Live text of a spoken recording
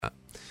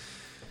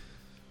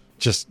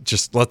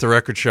Just let the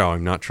record show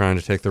I'm not trying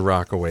to take the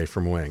rock away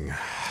from Wing.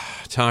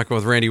 Talking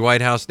with Randy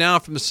Whitehouse now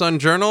from the Sun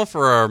Journal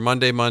for our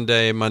Monday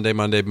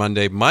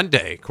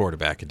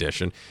quarterback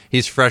edition.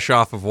 He's fresh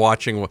off of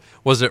watching,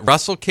 was it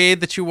Russell Cade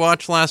that you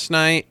watched last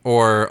night?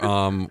 Or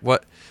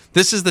what?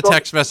 This is the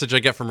text message I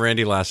get from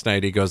Randy last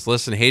night. He goes,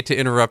 listen, hate to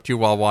interrupt you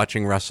while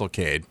watching Russell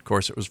Cade. Of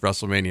course, it was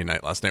WrestleMania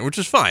night last night, which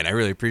is fine. I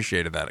really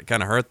appreciated that. It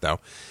kind of hurt, though.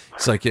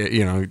 It's like,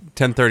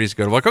 10:30 is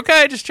good. I'm like,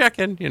 okay, just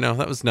checking.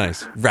 That was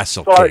nice.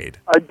 Wrestle Cade.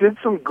 I did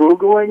some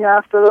Googling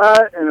after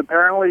that, and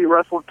apparently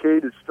Wrestle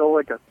Cade is still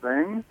like a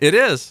thing. It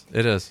is. See,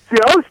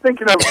 I was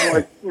thinking of,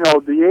 the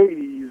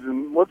 80s,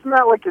 and wasn't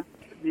that like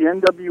the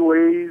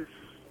NWA's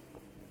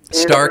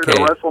Starcade.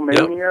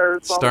 WrestleMania or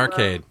something?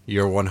 Starcade.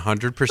 You're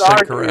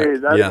 100% correct.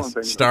 Yes,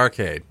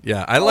 Starcade.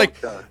 Yeah, I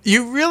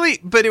you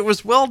really, but it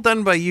was well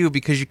done by you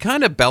because you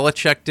kind of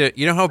Belichicked it.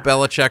 You know how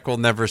Belichick will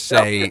never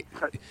say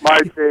my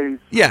face.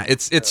 Yeah,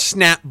 it's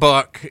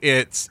Snapbook,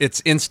 it's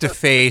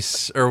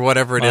Instaface or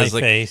whatever it is. My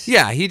face.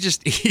 Yeah, he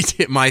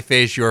did my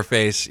face, your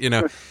face.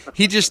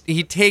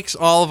 He takes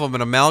all of them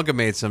and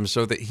amalgamates them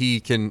so that he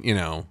can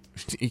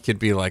he could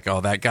be like, oh,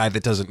 that guy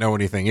that doesn't know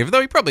anything, even though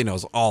he probably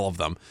knows all of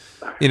them.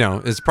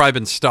 Has probably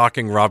been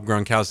stalking Rob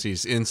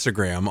Gronkowski's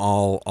Instagram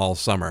all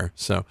summer.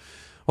 So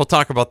we'll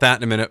talk about that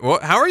in a minute.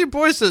 How are you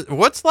boys?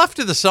 What's left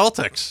of the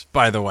Celtics,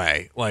 by the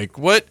way?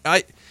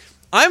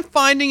 I'm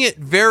finding it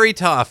very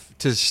tough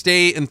to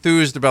stay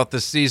enthused about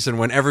this season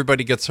when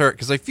everybody gets hurt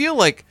because I feel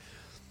like,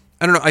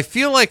 I don't know, I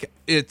feel like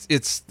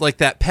it's like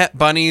that pet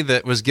bunny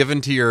that was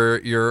given to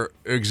your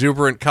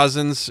exuberant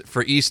cousins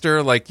for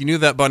Easter. Like, you knew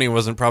that bunny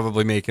wasn't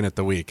probably making it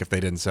the week if they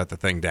didn't set the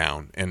thing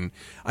down. And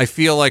I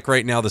feel like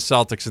right now the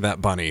Celtics are that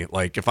bunny.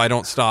 Like, if I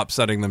don't stop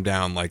setting them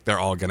down, like, they're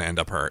all going to end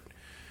up hurt.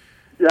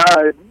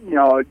 Yeah,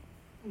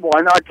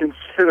 why not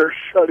consider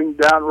shutting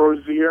down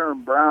Rozier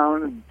and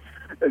Brown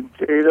and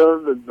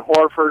Tatum and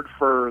Horford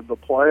for the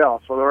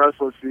playoffs for the rest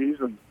of the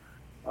season?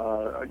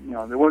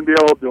 They wouldn't be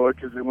able to do it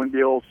because they wouldn't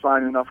be able to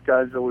sign enough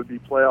guys that would be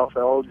playoff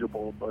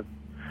eligible. But,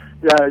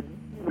 yeah,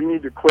 we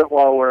need to quit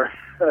while we're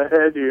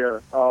ahead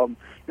here.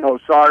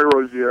 Sorry,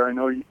 Rozier. I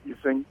know you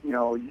think,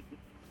 you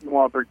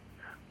want to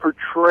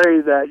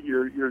portray that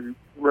you're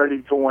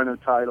ready to win a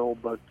title.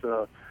 But,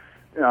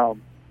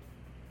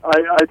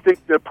 I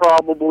think they're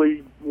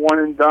probably one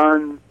and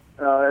done,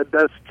 at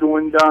best two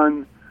and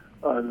done.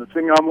 The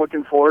thing I'm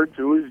looking forward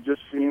to is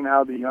just seeing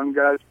how the young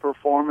guys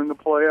perform in the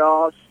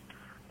playoffs.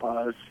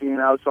 Seeing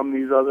how some of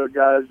these other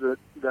guys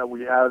that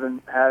we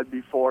haven't had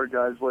before,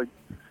 guys like,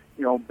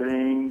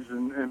 Baines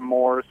and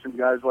Morris and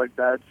guys like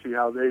that, see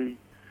how they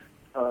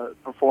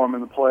perform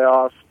in the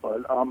playoffs.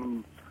 But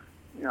I'm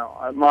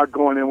not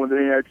going in with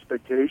any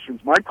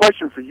expectations. My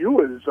question for you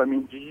is,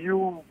 do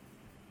you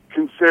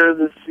consider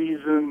this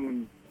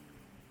season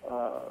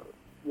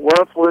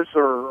worthless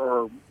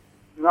or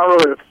not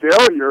really a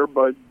failure,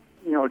 but,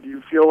 do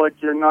you feel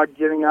like you're not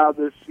getting out of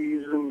this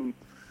season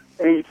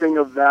anything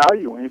of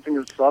value, anything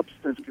of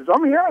substance? Because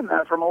I'm hearing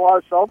that from a lot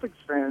of Celtics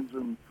fans,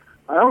 and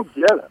I don't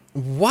get it.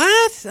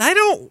 What? I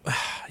don't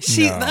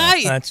see. No,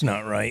 that's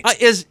not right.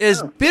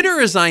 As bitter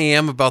as I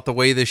am about the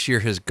way this year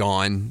has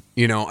gone,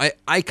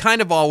 I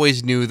kind of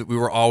always knew that we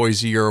were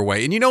always a year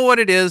away. And you know what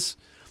it is?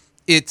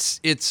 It's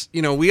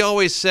we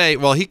always say,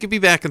 well, he could be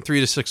back in 3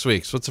 to 6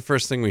 weeks. What's the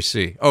first thing we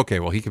see? Okay,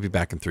 well, he could be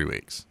back in 3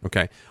 weeks.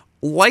 Okay,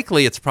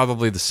 likely it's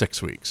probably the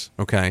 6 weeks.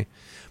 Okay.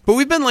 But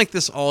we've been like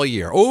this all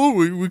year. Oh,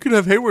 we could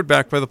have Hayward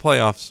back by the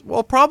playoffs.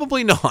 Well,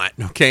 probably not.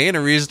 Okay, in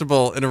a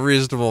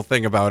reasonable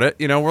thing about it.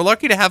 We're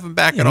lucky to have him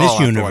back at all. In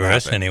this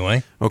universe,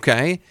 anyway.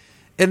 Okay,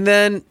 and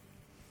then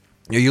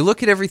you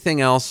look at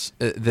everything else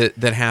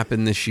that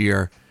happened this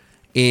year,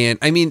 and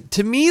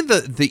to me,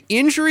 the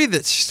injury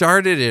that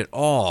started it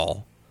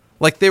all,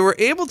 like they were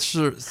able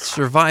to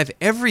survive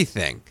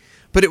everything,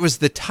 but it was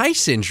the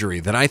Tice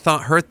injury that I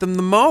thought hurt them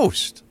the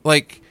most.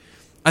 Like,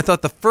 I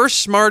thought the first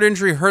Smart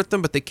injury hurt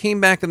them, but they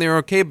came back and they were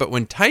okay. But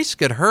when Tice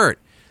got hurt,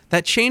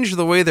 that changed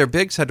the way their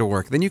bigs had to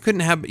work. Then you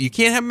can't have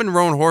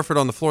Monroe and Horford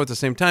on the floor at the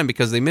same time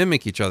because they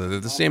mimic each other.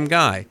 They're the same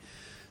guy.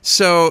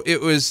 So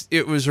it was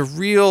a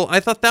real. I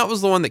thought that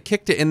was the one that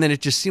kicked it, and then it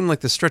just seemed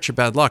like the stretch of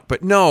bad luck.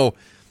 But no,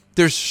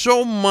 there's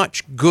so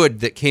much good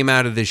that came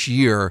out of this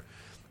year,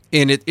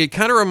 and it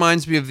kind of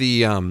reminds me of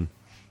the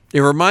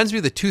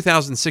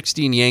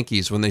 2016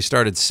 Yankees when they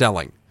started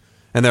selling.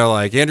 And they're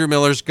like, Andrew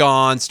Miller's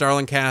gone,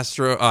 Starlin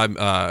Castro,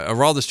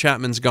 Aroldis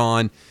Chapman's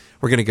gone.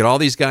 We're going to get all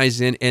these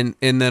guys in. And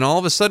then all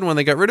of a sudden, when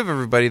they got rid of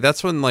everybody,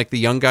 that's when like the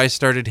young guys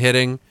started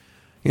hitting.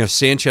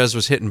 Sanchez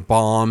was hitting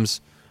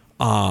bombs.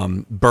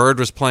 Bird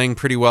was playing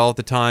pretty well at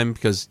the time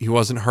because he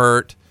wasn't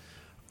hurt.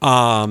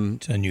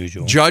 It's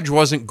unusual. Judge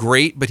wasn't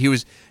great, but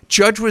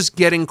Judge was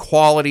getting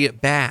quality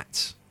at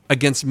bats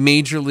against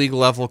major league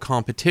level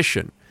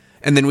competition.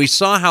 And then we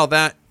saw how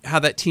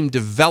that team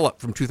developed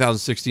from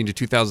 2016 to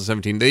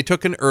 2017. They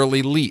took an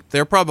early leap.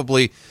 They're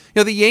probably,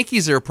 the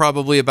Yankees are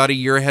probably about a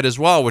year ahead as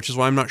well, which is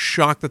why I'm not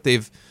shocked that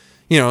they've,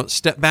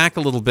 stepped back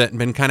a little bit and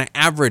been kind of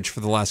average for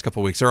the last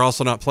couple of weeks. They're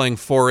also not playing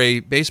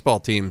 4A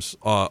baseball teams,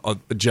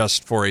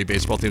 just 4A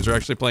baseball teams. They're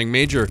actually playing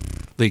Major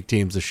league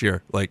teams this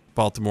year, like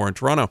Baltimore and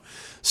Toronto.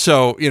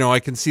 So, I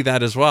can see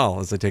that as well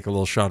as I take a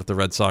little shot at the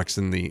Red Sox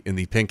in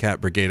the Pink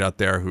Hat Brigade out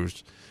there,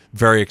 who's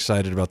very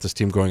excited about this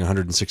team going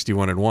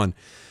 161-1.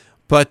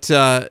 But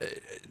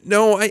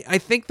no, I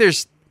think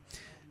there's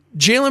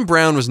Jaylen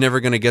Brown was never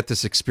going to get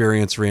this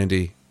experience,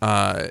 Randy.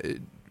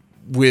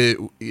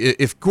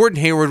 If Gordon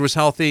Hayward was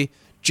healthy,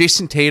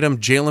 Jason Tatum,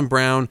 Jaylen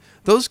Brown,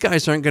 those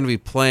guys aren't going to be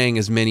playing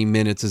as many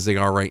minutes as they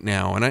are right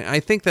now. And I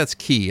think that's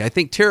key. I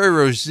think Terry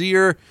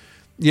Rozier,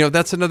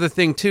 that's another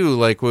thing too.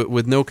 Like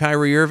with no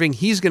Kyrie Irving,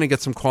 he's going to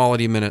get some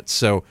quality minutes.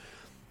 So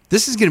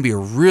this is going to be a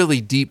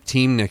really deep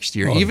team next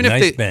year. Even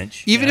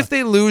if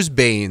they lose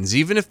Baines,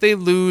 even if they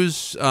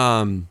lose,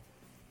 they're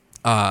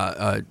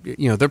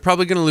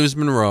probably going to lose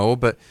Monroe.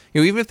 But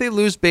even if they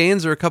lose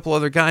Baines or a couple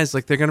other guys,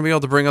 like they're going to be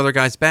able to bring other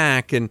guys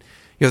back, and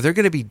they're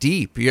going to be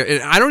deep.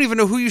 I don't even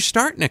know who you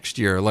start next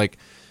year. Like,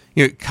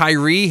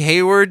 Kyrie,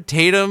 Hayward,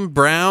 Tatum,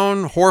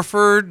 Brown,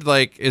 Horford.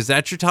 Like, is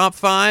that your top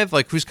five?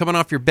 Like, who's coming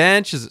off your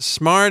bench? Is it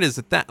Smart? Is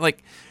it that?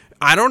 Like,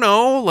 I don't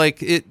know.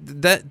 Like, it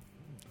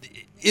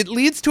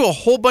leads to a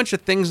whole bunch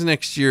of things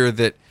next year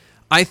that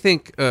I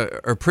think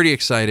are pretty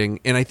exciting,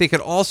 and I think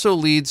it also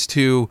leads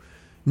to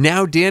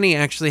now Danny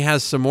actually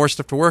has some more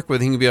stuff to work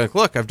with. He can be like,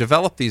 look, I've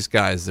developed these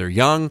guys. They're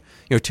young.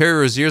 Terry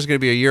Rozier is going to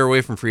be a year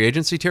away from free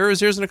agency. Terry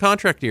Rozier's in a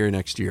contract year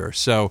next year.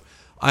 So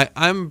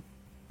I'm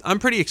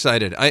pretty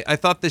excited. I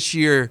thought this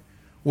year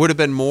would have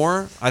been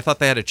more. I thought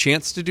they had a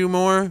chance to do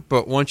more.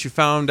 But once you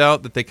found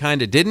out that they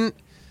kind of didn't,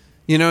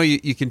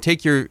 you can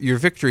take your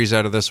victories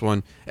out of this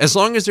one. As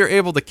long as they're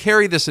able to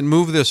carry this and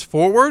move this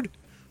forward,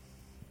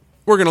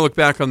 we're going to look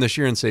back on this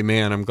year and say,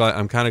 man, I'm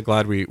kind of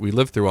glad we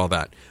lived through all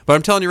that. But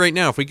I'm telling you right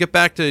now, if we get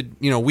back to,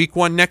 week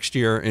 1 next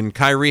year and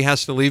Kyrie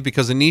has to leave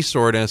because of knee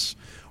soreness,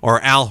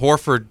 or Al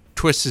Horford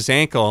twists his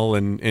ankle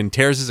and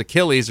tears his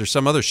Achilles or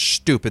some other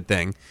stupid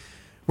thing,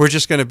 we're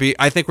just going to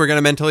I think we're going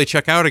to mentally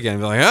check out again.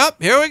 Be like, oh,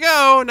 here we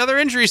go. Another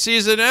injury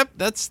season. Yep,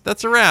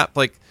 that's a wrap.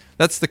 Like,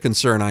 that's the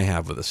concern I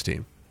have with this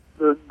team.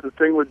 The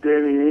thing with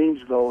Danny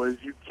Ainge, though, is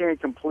you can't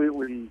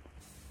completely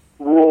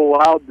rule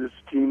out this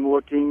team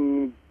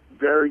looking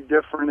very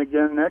different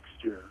again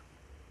next year.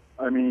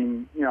 I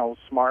mean,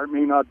 Smart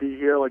may not be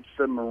here, like you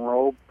said.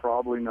 Monroe,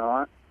 probably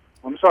not.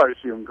 I'm sorry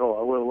to see him go.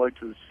 I would have liked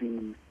to have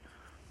seen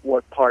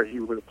what part he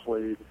would have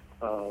played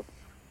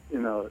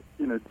in a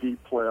deep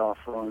playoff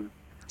run,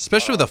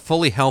 especially with a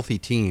fully healthy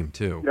team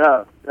too.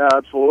 Yeah,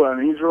 absolutely. I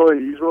mean, he's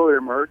really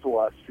emerged the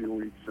last few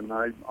weeks, and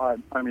I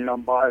mean,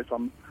 I'm biased.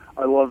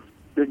 I love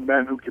big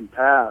men who can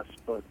pass,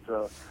 but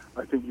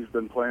I think he's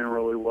been playing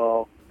really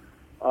well.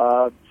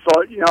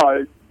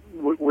 So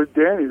with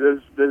Danny,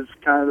 there's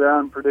kind of that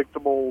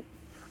unpredictable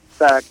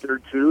factor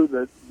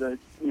too, that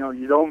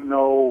you don't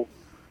know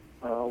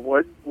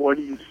what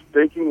he's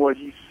thinking, what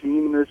he's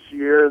seen this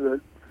year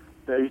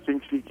that he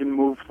thinks he can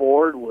move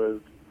forward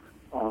with.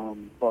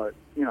 But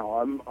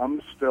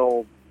I'm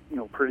still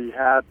pretty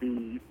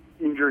happy,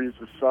 injuries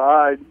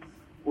aside,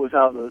 with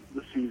how the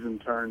season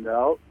turned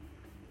out.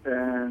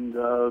 And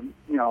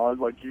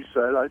like you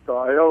said, I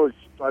always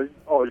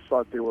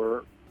thought they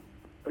were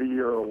a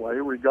year away,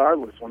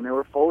 regardless, when they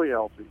were fully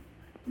healthy.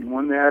 Even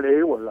when they had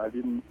Hayward, I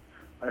didn't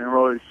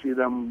really see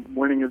them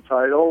winning a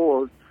title.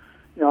 Or,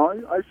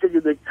 I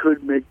figured they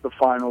could make the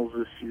finals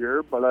this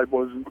year, but I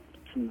wasn't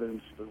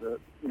convinced of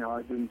it.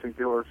 I didn't think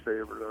they were a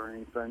favorite or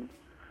anything.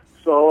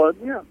 So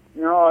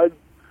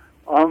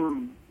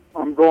I'm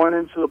going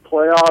into the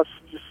playoffs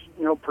just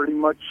pretty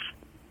much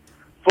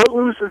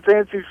footloose and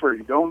fancy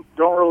free. Don't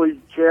really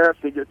care if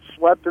they get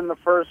swept in the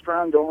first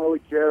round. Don't really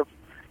care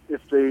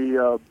if they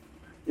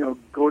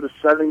go to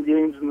 7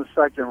 games in the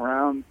second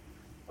round.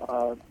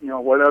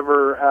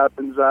 Whatever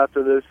happens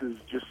after this is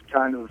just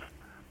kind of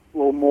a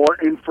little more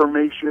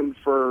information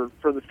for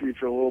the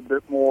future, a little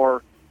bit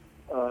more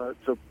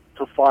to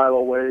file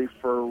away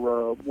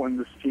for when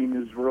this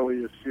team is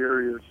really a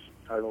serious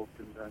title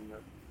contender.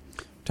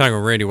 Talking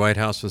with Randy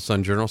Whitehouse with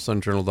Sun Journal,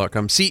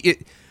 sunjournal.com. See,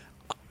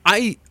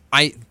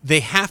 they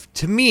have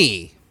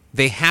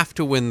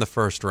to win the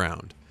first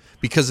round,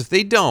 because if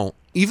they don't,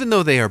 even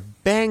though they are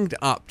banged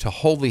up to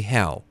holy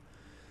hell,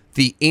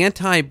 the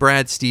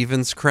anti-Brad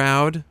Stevens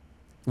crowd,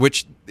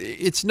 which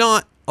it's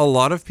not a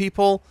lot of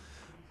people,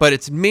 but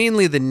it's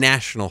mainly the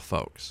national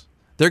folks,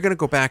 they're going to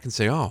go back and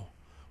say, oh,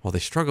 well, they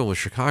struggled with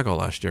Chicago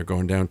last year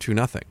going down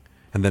 2-0.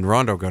 And then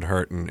Rondo got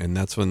hurt, and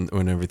that's when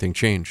everything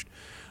changed.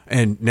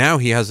 And now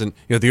he hasn't,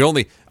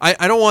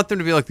 I don't want them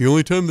to be like, the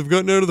only time they've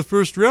gotten out of the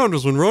first round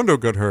is when Rondo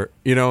got hurt.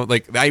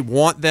 I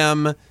want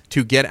them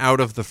to get out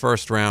of the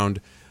first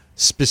round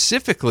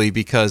specifically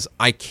because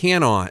I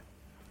cannot,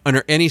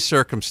 under any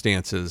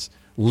circumstances,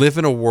 live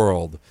in a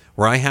world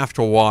where I have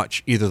to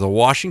watch either the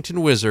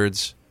Washington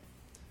Wizards,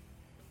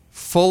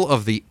 full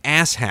of the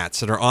asshats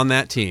that are on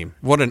that team.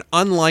 What an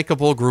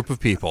unlikable group of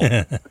people.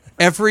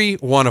 Every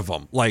one of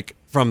them, like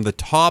from the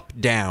top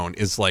down,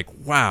 is like,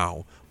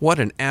 wow, what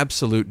an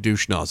absolute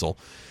douche nozzle.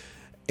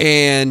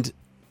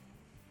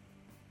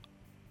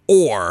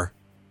 Or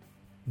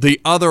the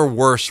other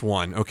worst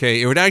one,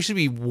 okay? It would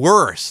actually be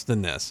worse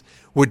than this,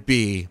 would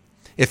be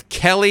if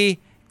Kelly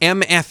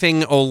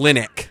MFing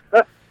Olynyk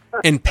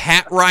and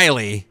Pat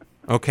Riley,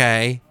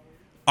 okay,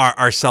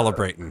 are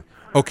celebrating.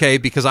 Okay,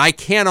 because I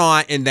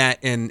cannot and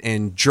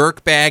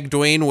jerkbag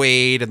Dwayne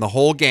Wade and the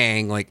whole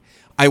gang, like,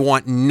 I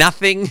want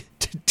nothing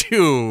to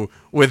do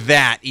with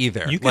that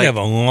either. You could have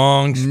a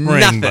long spring,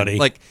 nothing. buddy.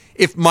 Like,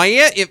 if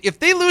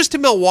they lose to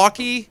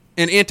Milwaukee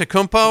and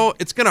Antetokounmpo,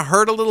 it's going to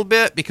hurt a little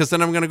bit, because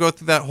then I'm going to go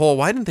through that whole,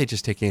 why didn't they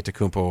just take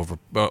Antetokounmpo over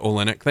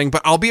Olynyk thing?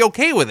 But I'll be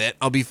okay with it.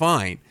 I'll be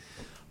fine.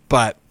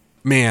 But,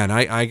 man,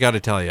 I got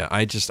to tell you,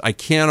 I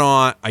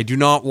cannot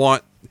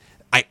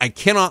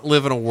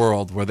live in a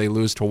world where they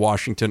lose to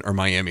Washington or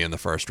Miami in the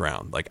first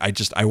round. Like,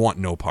 I want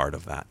no part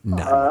of that.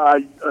 None.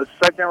 A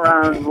second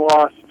round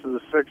loss to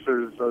the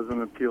Sixers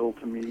doesn't appeal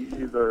to me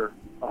either.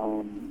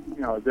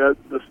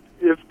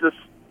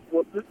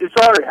 It's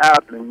already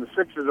happening. The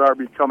Sixers are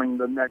becoming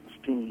the next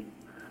team.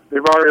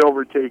 They've already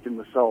overtaken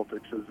the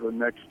Celtics as the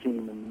next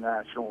team in the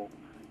national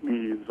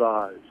media's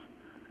eyes.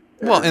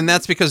 Well, and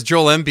that's because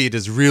Joel Embiid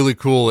is really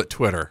cool at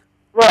Twitter.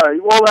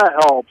 Right. Well, that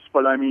helps.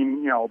 But, I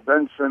mean,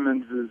 Ben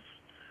Simmons is,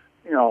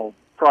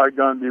 probably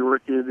going to be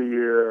Rookie of the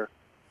Year.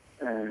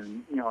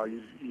 And,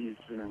 he's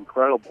an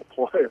incredible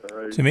player.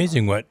 Right? It's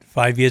amazing what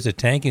 5 years of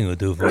tanking will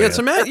do for you. It's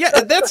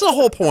that's the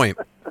whole point.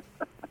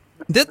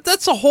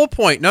 That's the whole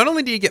point. Not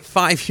only do you get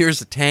 5 years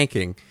of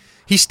tanking,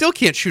 he still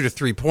can't shoot a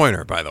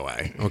three-pointer, by the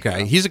way.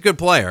 Okay, he's a good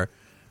player,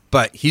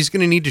 but he's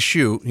going to need to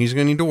shoot. He's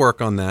going to need to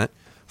work on that.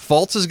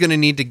 Fultz is going to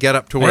need to get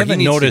up to where he needs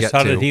to get to. I haven't noticed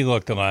how did he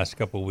look the last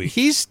couple of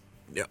weeks.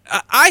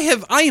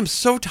 I am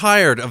so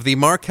tired of the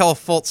Markelle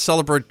Fultz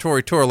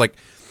celebratory tour. Like,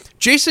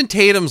 Jason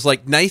Tatum's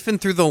like knifing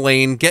through the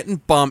lane, getting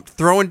bumped,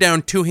 throwing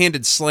down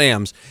two-handed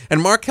slams, and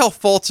Markelle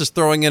Fultz is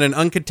throwing in an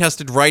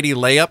uncontested righty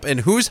layup. And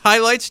whose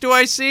highlights do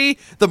I see?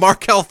 The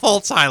Markelle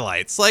Fultz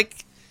highlights.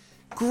 Like,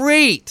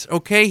 great.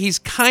 Okay, he's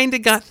kind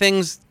of got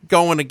things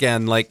going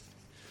again. Like,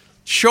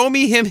 show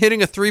me him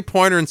hitting a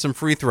three-pointer and some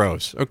free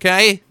throws.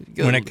 Okay,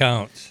 when it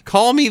counts.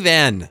 Call me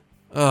then.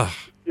 Ugh.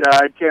 Yeah,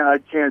 I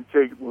can't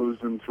take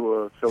losing to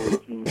a Philly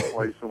team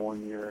twice in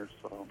 1 year.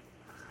 So.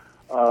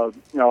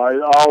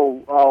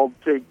 I'll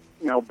take,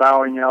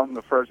 bowing out in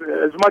the first.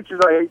 As much as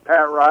I hate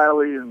Pat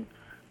Riley and,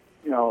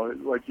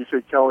 like you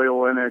said, Kelly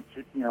Olynyk,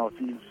 if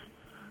he's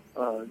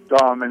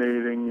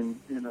dominating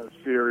in a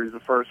series, a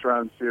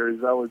first-round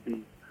series, that would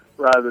be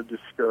rather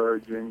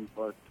discouraging.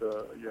 But,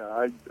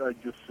 I'd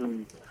just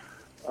soon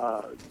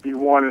be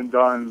one and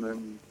done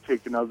than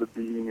take another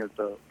beating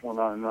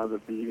another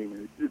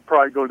beating. It'd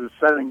probably go to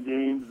 7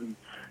 games and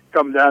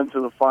come down to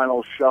the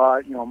final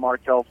shot.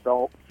 Markelle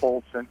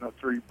Fultz hitting a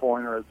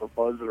three-pointer as a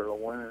buzzer to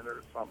win it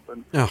or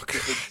something. Oh,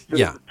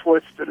 just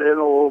twist it in a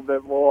little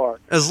bit more.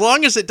 As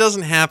long as it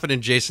doesn't happen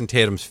in Jason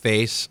Tatum's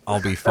face,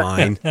 I'll be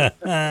fine.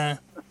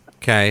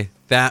 Okay,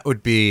 that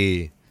would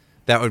be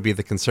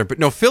the concern. But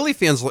no, Philly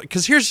fans,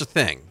 because here's the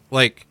thing,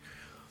 like,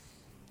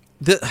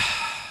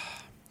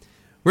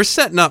 we're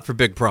setting up for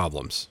big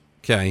problems.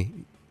 Okay,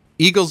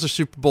 Eagles are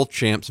Super Bowl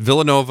champs.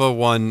 Villanova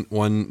won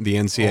the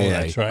NCAA. Oh,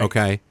 that's right.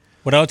 Okay.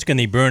 What else can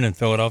he burn in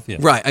Philadelphia?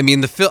 Right. I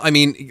mean,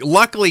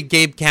 luckily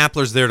Gabe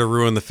Kapler's there to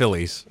ruin the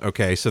Phillies.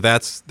 Okay, so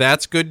that's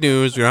good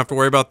news. You don't have to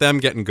worry about them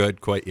getting good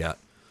quite yet.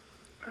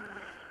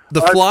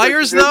 The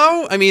Flyers,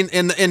 though, I mean,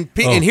 and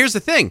here's the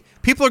thing: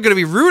 people are going to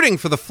be rooting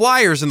for the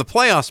Flyers in the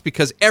playoffs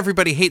because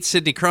everybody hates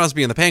Sidney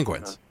Crosby and the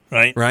Penguins.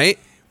 Right. Right.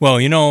 Well,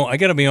 I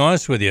got to be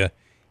honest with you.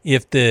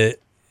 If they'd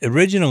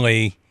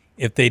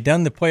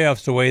done the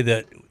playoffs the way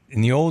that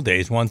in the old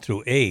days, 1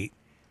 through 8,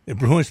 the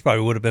Bruins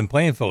probably would have been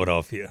playing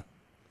Philadelphia.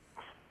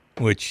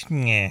 Which,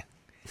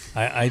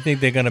 I think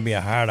they're going to be a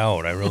hard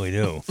out. I really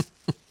do.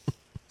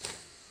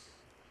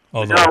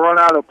 They're going to run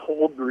out of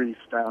pole grease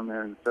down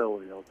there in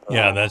Philly.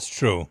 Yeah, that's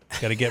true.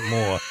 Got to get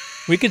more.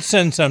 We could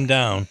send some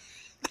down.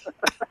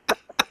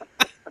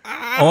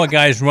 All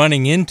guys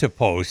running into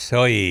posts.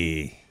 Oh,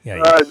 yeah.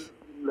 That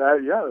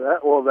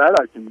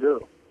I can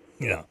do.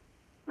 Yeah.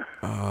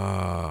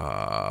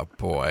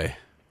 Boy.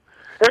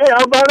 Hey,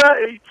 how about that?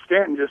 Hey,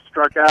 Stanton just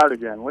struck out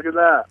again. Look at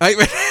that.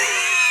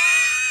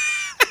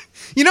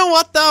 You know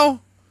what, though?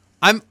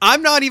 I'm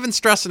not even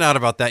stressing out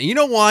about that. You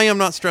know why I'm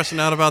not stressing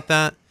out about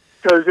that?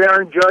 Because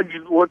Aaron Judge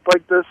looked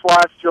like this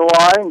last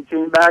July and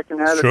came back and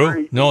had a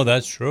great... No,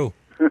 that's true.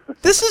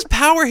 This is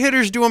power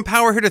hitters doing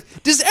power hitters.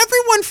 Does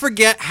everyone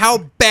forget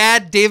how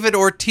bad David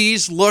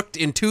Ortiz looked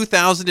in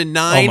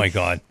 2009? Oh, my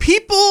God.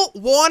 People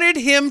wanted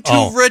him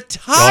to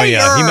retire. Oh,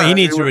 yeah. He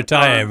needs to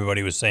retire,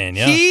 everybody was saying,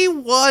 yeah. He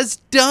was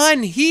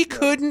done. He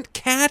couldn't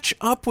catch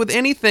up with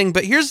anything.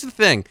 But here's the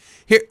thing.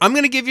 Here, I'm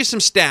going to give you some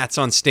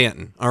stats on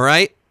Stanton, all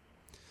right?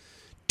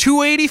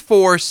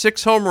 284,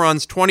 6 home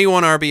runs,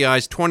 21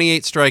 RBIs,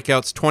 28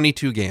 strikeouts,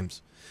 22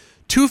 games.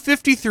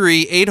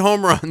 253, 8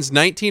 home runs,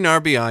 19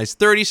 RBIs,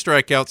 30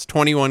 strikeouts,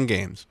 21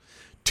 games.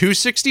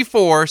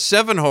 264,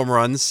 7 home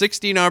runs,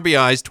 16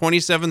 RBIs,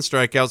 27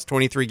 strikeouts,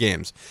 23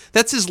 games.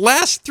 That's his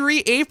last 3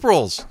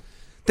 Aprils.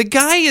 The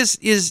guy is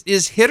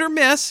hit or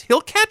miss.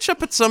 He'll catch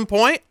up at some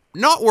point.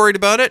 Not worried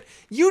about it.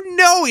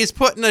 He's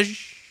putting a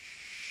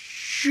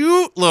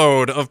shoot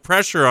load of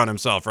pressure on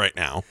himself right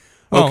now.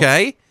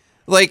 Okay?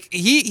 Like,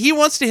 he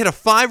wants to hit a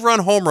 5-run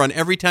home run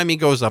every time he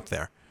goes up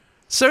there.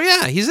 So,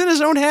 yeah, he's in his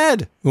own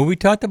head. Well, we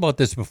talked about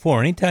this before.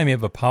 Anytime you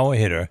have a power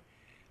hitter,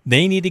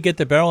 they need to get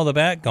the barrel of the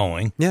bat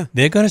going. Yeah.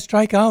 They're going to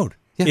strike out.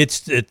 Yeah. It's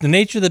the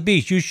nature of the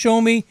beast. You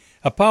show me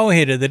a power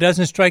hitter that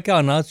doesn't strike out,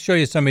 and I'll show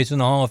you somebody who's in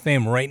the Hall of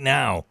Fame right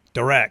now.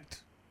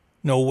 Direct.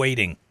 No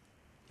waiting.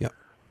 Yeah.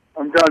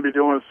 I'm going to be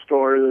doing a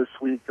story this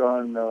week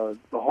on the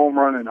home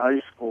run in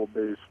high school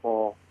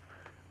baseball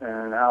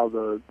and how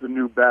the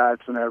new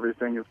bats and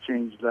everything have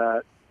changed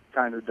that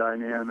kind of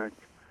dynamic.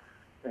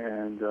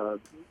 And,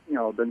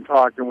 I've been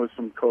talking with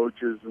some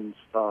coaches and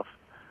stuff.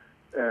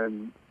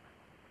 And,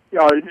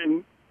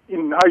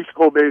 in high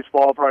school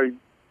baseball, probably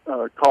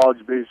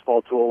college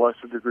baseball to a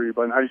lesser degree,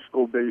 but in high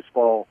school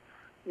baseball,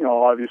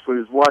 obviously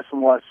there's less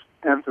and less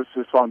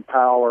emphasis on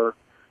power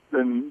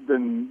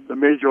than the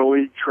major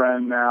league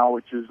trend now,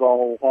 which is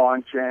all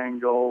launch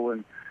angle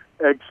and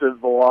exit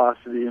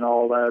velocity and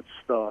all that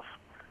stuff.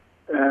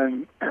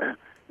 And,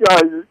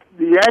 the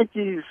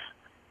Yankees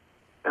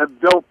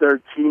have built their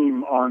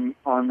team on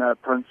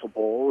that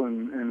principle,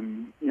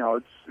 and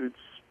it's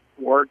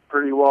worked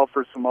pretty well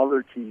for some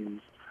other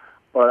teams.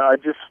 But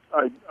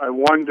I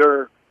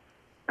wonder,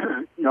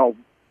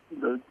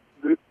 the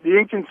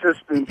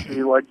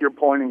inconsistency, like you're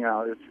pointing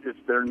out, if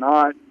they're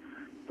not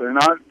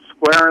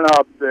squaring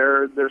up,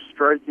 they're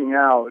striking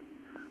out.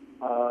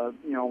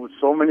 With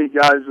so many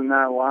guys in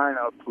that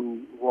lineup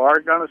who are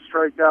going to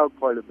strike out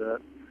quite a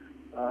bit.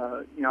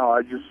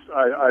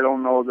 I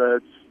don't know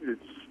that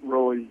it's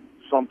really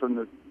something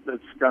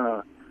that's going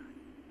to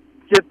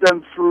get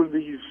them through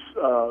these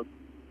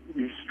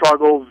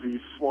struggles,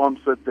 these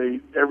slumps that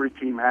every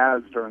team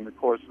has during the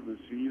course of the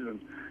season.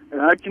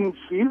 And I can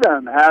see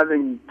them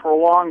having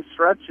prolonged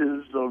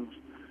stretches of,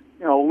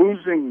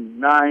 losing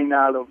 9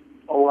 out of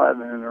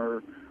 11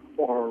 or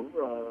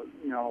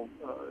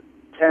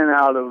 10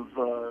 out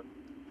of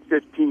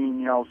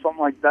 15, something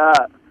like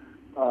that.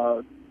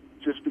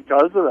 Just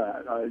because of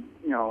that,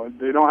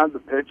 they don't have the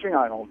pitching,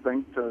 I don't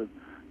think, to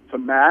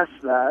mask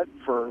that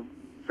for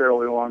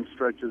fairly long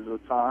stretches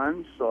of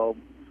time. So,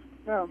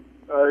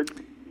 they're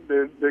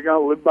going to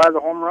live by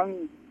the home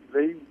run.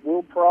 They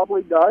will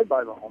probably die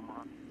by the home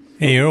run.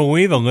 Hey, Earl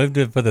Weaver lived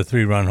it for the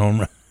 3-run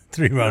homer.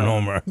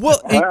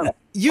 Well,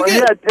 he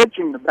had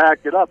pitching to back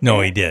it up.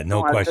 No, he did.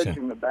 No Had question.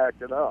 pitching to back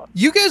it up.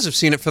 You guys have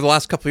seen it for the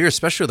last couple of years,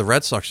 especially with the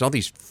Red Sox and all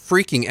these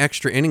freaking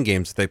extra inning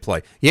games that they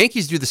play.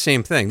 Yankees do the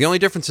same thing. The only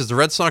difference is the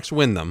Red Sox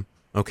win them,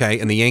 okay,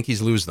 and the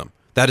Yankees lose them.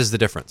 That is the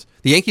difference.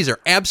 The Yankees are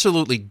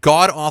absolutely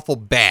god-awful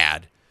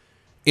bad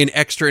in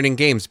extra inning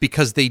games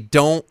because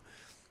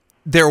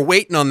they're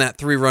waiting on that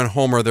 3-run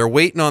homer. They're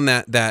waiting on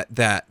that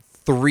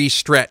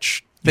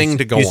 3-stretch thing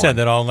to go on. You said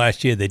that all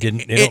last year. They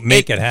don't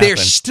make it happen. They're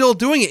still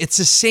doing it. It's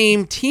the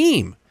same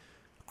team.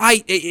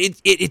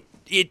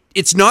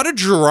 It's not a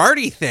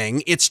Girardi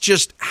thing. It's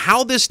just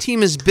how this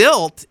team is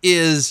built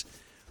is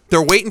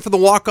they're waiting for the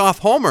walk-off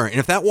homer. And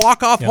if that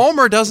walk-off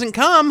homer doesn't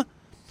come,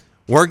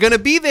 we're going to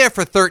be there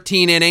for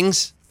 13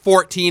 innings,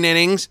 14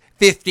 innings,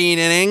 15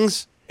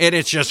 innings, and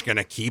it's just going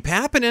to keep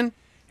happening.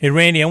 Hey,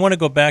 Randy, I want to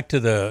go back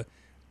to the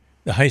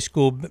high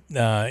school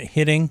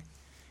hitting.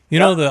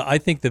 I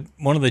think that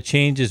one of the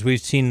changes we've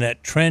seen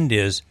that trend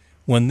is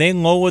when they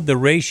lowered the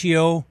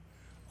ratio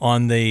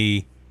on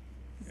the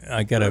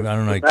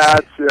the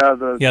bats,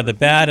 the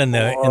bat and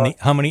the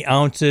how many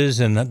ounces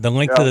and the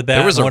length of the bat.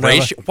 There was a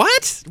ratio.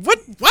 What?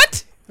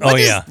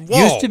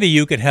 Used to be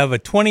you could have a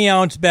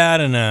 20-ounce bat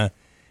and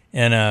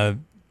a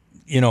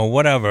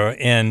whatever,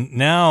 and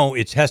now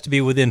it has to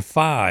be within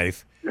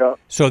 5. Yeah.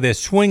 So they're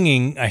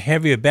swinging a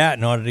heavier bat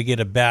in order to get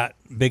a bat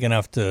big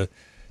enough to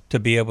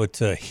be able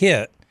to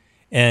hit,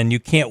 and you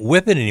can't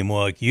whip it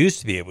anymore like you used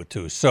to be able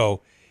to.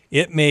 So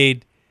it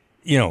made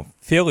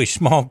fairly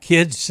small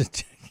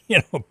kids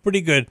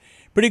pretty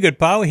good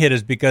power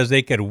hitters because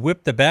they could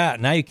whip the bat.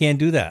 Now you can't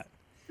do that.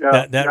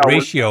 Yeah. That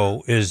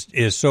ratio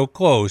is so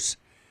close.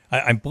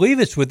 I believe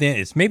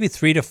it's maybe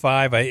 3 to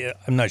 5.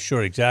 I'm not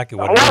sure exactly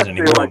what it is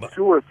anymore. Like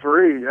 2 or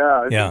 3. Yeah.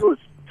 I think it was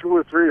 2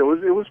 or 3. It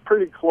was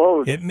pretty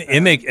close.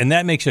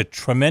 That makes a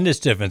tremendous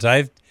difference.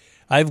 I've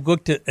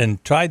looked at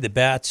and tried the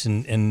bats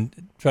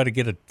and tried to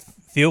get a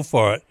feel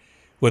for it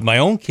with my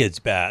own kids'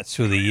 bats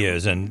through the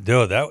years, and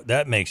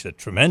that makes a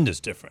tremendous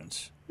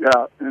difference.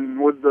 Yeah,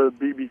 and with the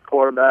BB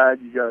core bat,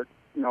 you got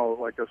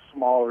like a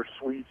smaller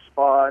sweet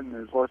spot, and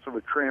there's less of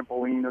a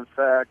trampoline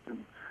effect,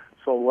 and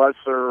so less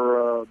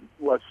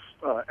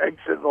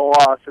exit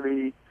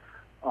velocity.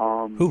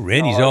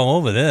 Randy's all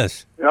over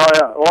this. Yeah.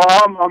 Well,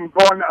 I'm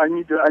going. I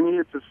need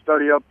to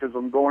study up because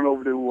I'm going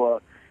over to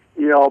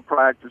EL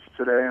practice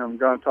today, and I'm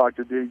going to talk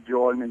to Dave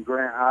Jordan and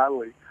Grant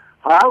Hartley.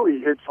 Hartley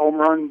hits home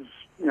runs,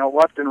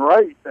 left and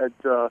right at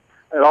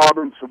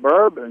Auburn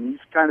Suburban. He's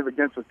kind of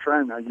against the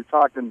trend now. You're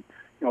talking,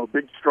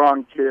 big,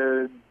 strong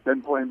kid,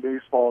 been playing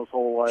baseball his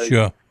whole life.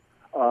 Sure.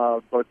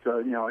 But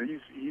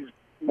he's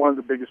one of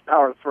the biggest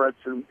power threats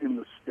in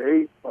the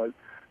state. But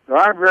there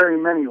aren't very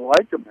many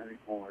like him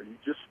anymore. You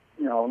just,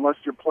 unless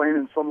you're playing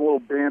in some little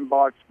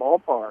bandbox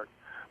ballpark.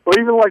 But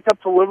even like up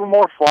to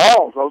Livermore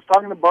Falls, I was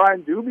talking to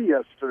Brian Doobie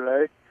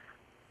yesterday,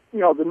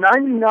 the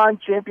 99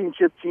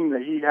 championship team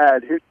that he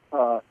had hit,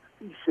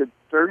 he said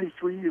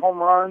 33 home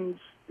runs,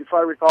 if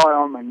I recall.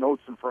 I have my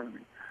notes in front of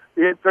me.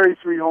 They hit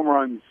 33 home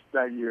runs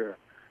that year.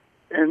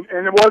 And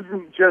it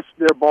wasn't just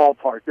their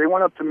ballpark. They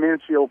went up to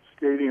Mansfield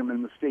Stadium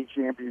in the state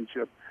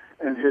championship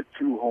and hit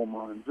 2 home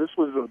runs. This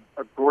was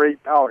a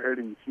great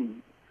power-hitting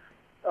team.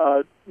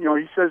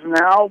 He says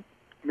now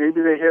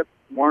maybe they hit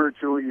 1 or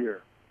 2 a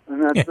year,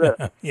 and that's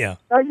it. Yeah.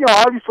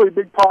 Obviously a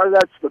big part of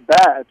that's the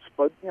bats,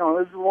 but,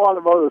 there's a lot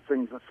of other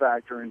things that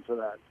factor into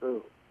that,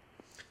 too.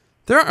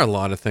 There are a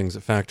lot of things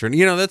that factor in.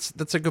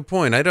 That's a good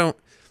point. I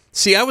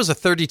was a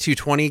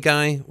 32-20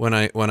 guy when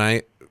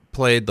I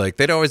played. Like,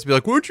 they'd always be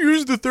like, why don't you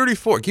use the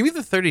 34? Give me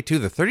the 32.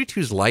 The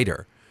 32's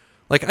lighter.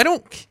 Like,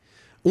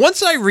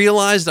 once I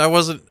realized I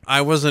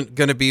wasn't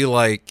going to be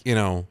like,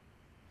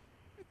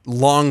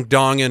 long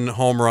donging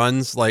home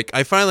runs, like,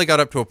 I finally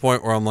got up to a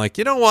point where I'm like,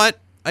 you know what?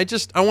 I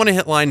want to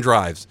hit line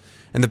drives.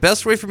 And the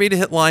best way for me to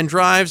hit line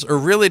drives are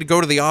really to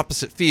go to the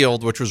opposite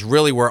field, which was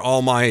really where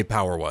all my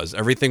power was.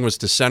 Everything was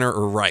to center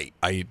or right.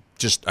 I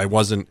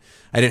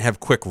didn't have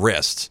quick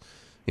wrists,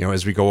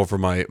 as we go over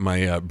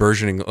my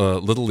burgeoning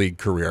Little League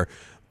career.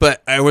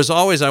 But I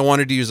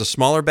wanted to use a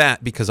smaller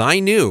bat because I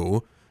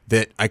knew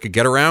that I could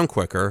get around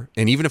quicker.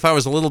 And even if I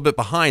was a little bit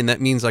behind,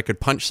 that means I could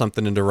punch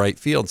something into right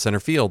field, center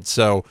field.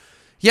 So,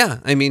 yeah,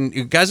 I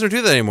mean, guys don't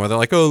do that anymore. They're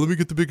like, oh, let me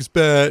get the biggest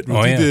bat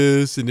and do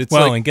this. And it's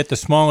and get the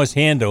smallest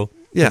handle.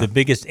 Yeah. The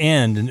biggest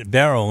end and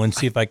barrel and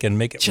see if I can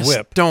make it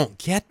whip. Don't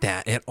get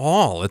that at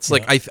all. It's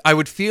like I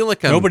would feel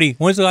like nobody.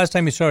 When's the last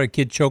time you saw a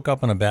kid choke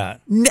up on a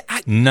bat?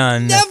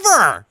 None.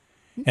 Never.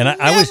 And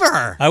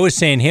I was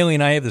saying, Haley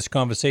and I have this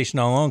conversation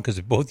all along because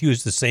we both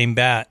use the same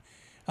bat.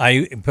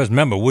 Because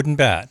remember, wooden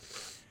bat.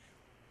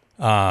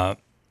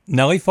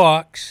 Nellie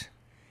Fox,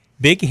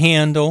 big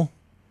handle,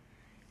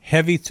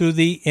 heavy through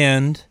the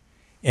end,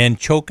 and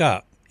choke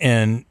up.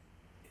 And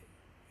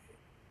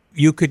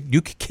you could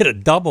get a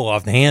double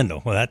off the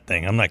handle with that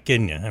thing. I'm not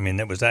kidding you. I mean,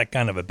 it was that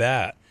kind of a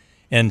bat.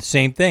 And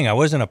same thing. I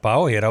wasn't a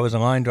power hitter. I was a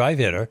line drive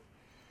hitter.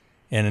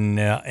 And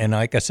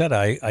like I said,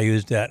 I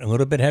used that a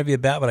little bit heavier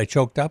bat, but I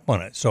choked up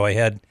on it. So I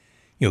had,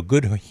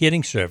 good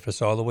hitting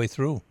surface all the way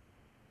through.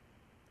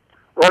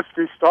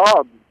 Rusty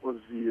Staub was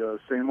the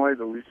same way.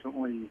 The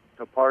recently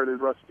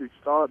departed Rusty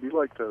Staub. He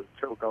liked to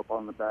choke up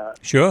on the bat.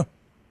 Sure.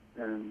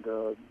 And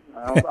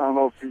I don't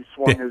know if he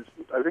swung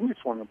I think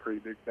he swung a pretty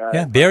big bat.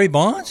 Yeah, Barry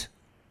Bonds.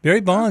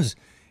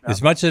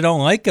 As much as I don't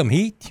like him,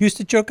 he used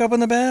to choke up on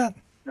the bat.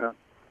 Yeah.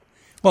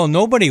 Well,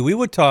 we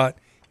were taught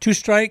 2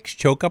 strikes,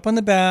 choke up on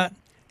the bat.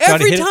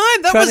 Every time.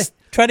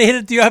 Try to hit it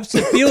to the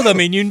opposite field. I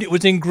mean, it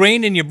was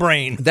ingrained in your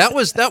brain. That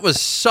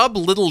was sub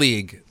Little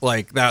League.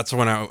 Like, that's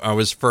when I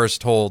was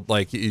first told,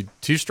 like,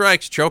 2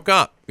 strikes, choke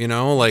up,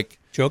 like.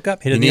 Choke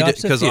up, hit it the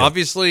opposite field. Because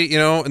obviously,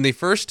 in the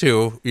first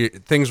 2,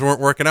 things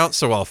weren't working out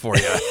so well for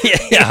you.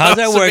 Yeah, how's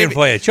that working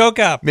for you? Choke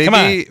up. Come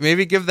on.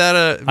 Maybe give that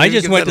a... I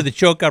just went to the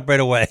choke up right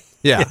away.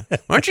 Yeah. Why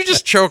don't you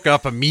just choke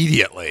up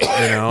immediately?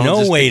 No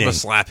just waiting. Give a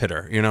slap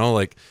hitter.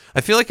 Like,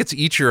 I feel like it's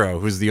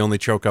Ichiro who's the only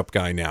choke up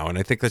guy now, and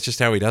I think that's just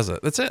how he does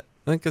it. That's it.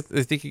 I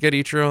think you get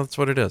Ichiro. That's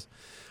what it is.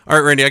 All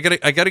right, Randy,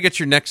 I gotta get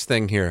your next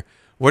thing here.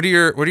 What are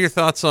your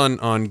thoughts on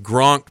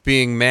Gronk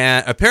being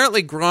mad?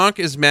 Apparently, Gronk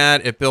is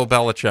mad at Bill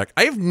Belichick.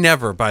 I've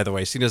never, by the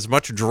way, seen as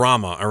much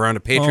drama around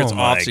a Patriots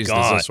offseason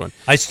as this one.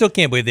 I still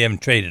can't believe they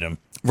haven't traded him.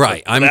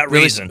 Right. For that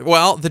reason.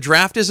 Well, the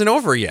draft isn't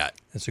over yet.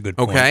 That's a good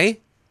point. Okay?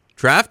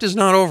 Draft is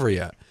not over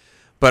yet.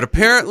 But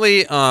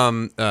apparently,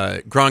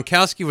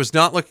 Gronkowski was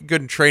not looking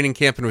good in training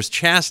camp and was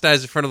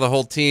chastised in front of the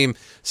whole team.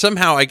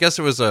 Somehow, I guess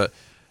it was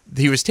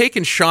he was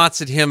taking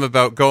shots at him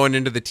about going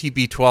into the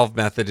TB12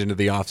 method into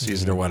the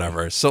offseason or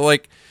whatever. So,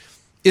 like,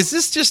 is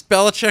this just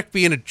Belichick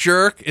being a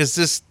jerk? Is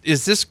this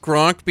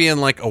Gronk being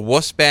like a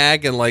wuss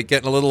bag and like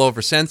getting a little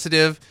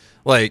oversensitive?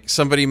 Like,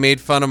 somebody made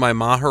fun of my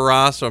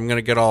Mahara, so I'm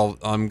gonna get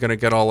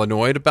all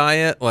annoyed by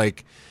it.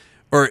 Like,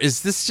 or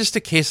is this just a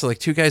case of like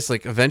 2 guys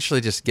like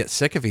eventually just get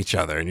sick of each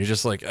other and you're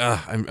just like,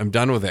 I'm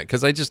done with it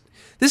because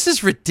this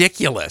is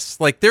ridiculous.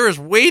 Like, there is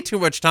way too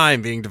much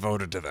time being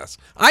devoted to this.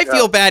 I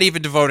feel bad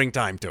even devoting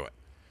time to it.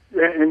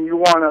 Yeah, and you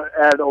want to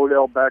add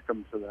Odell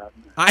Beckham to that.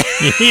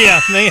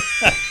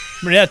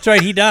 That's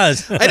right, he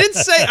does. I didn't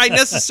say I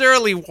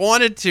necessarily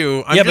wanted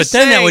to. But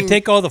then that would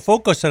take all the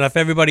focus off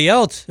everybody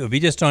else. It would be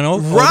just on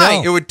Odell.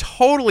 Right, it would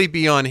totally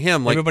be on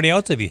him. Like, everybody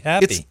else would be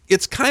happy.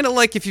 It's kind of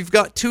like if you've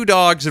got 2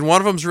 dogs and one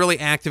of them's really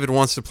active and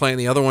wants to play and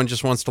the other one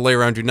just wants to lay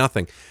around and do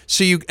nothing.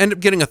 So you end up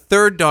getting a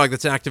 3rd dog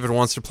that's active and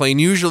wants to play, and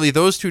usually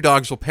those 2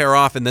 dogs will pair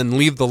off and then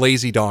leave the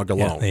lazy dog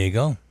alone. Yeah, there you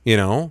go.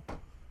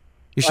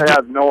 I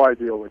have no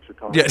idea what you're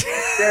talking about.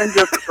 Dan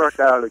just struck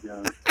out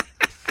again.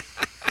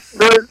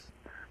 But,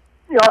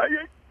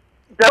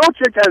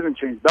 Belichick hasn't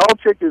changed.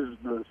 Belichick is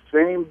the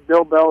same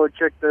Bill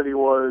Belichick that he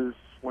was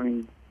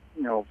when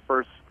he,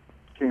 first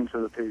came to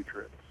the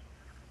Patriots.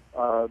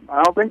 I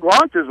don't think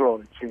Gronk has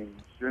really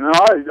changed.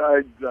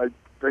 I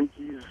think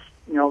he's,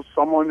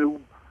 someone who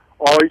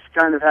always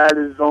kind of had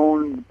his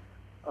own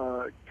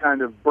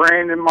kind of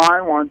brand in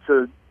mind, wanted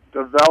to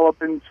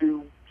develop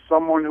into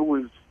someone who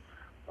was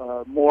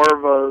more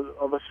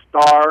of a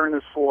star and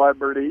a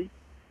celebrity,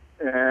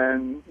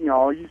 and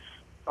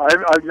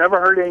I've never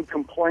heard any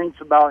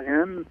complaints about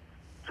him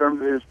in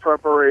terms of his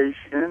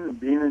preparation and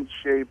being in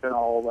shape and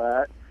all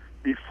that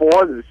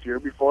before this year,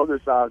 before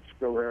this Alex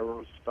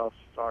Guerrero stuff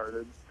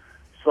started.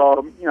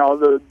 So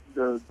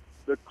the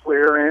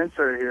clear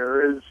answer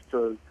here is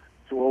to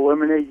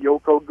eliminate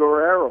Yoko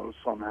Guerrero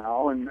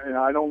somehow, and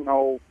I don't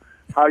know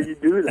how you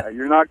do that.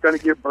 You're not going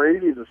to get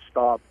Brady to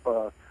stop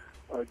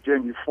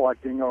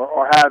genuflecting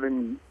or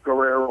having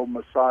Guerrero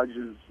massage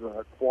his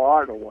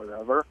quad or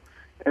whatever,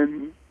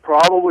 and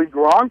probably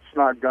Gronk's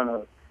not going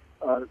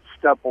to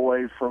step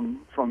away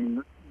from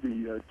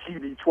the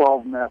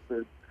TB12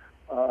 method.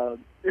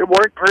 It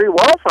worked pretty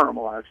well for him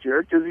last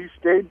year because he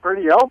stayed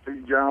pretty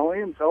healthy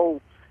generally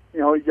until he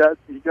got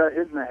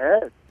hit in the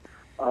head.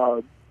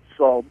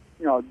 So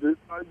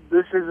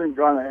this isn't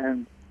going to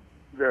end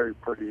very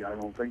pretty. I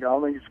don't think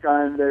it's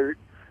going to end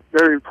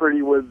very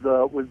pretty with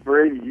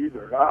Brady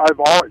either. I've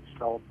always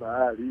felt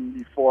that. Even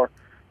before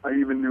I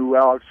even knew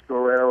Alex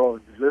Guerrero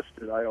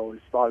existed, I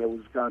always thought it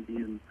was going to be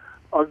an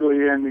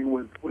ugly ending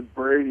with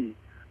Brady.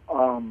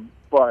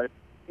 But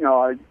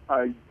I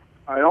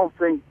don't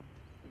think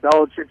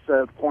Belichick's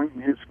at a point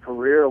in his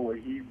career where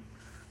he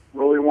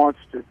really wants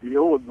to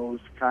deal with those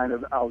kind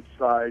of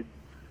outside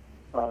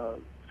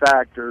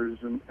factors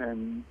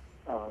and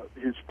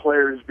his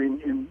players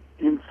being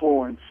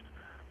influenced,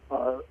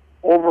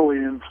 overly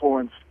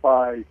influenced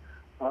by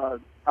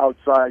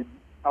outside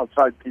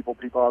people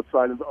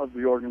outside of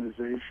the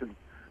organization.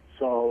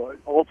 So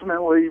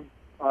ultimately,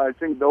 I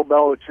think Bill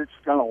Belichick's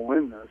going to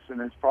win this,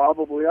 and it's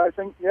probably,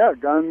 going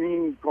to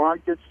mean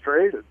Gronk gets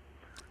traded.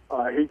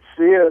 I hate to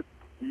see it.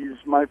 He's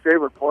my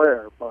favorite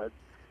player, but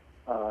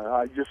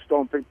I just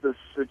don't think this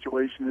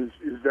situation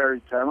is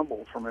very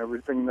tenable from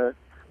everything that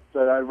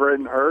I've read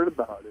and heard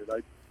about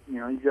it.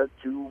 You got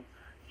two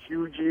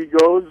huge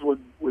egos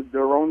with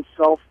their own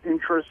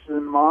self-interest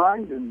in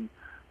mind, and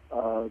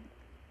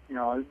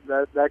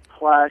that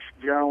clash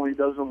generally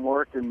doesn't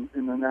work in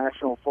the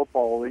National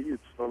Football League.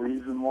 It's the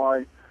reason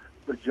why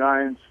the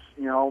Giants,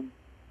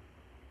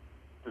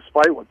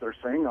 despite what they're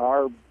saying,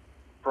 are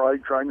probably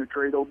trying to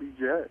trade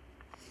OBJ.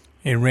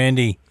 Hey,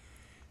 Randy,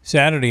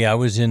 Saturday I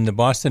was in the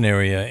Boston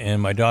area,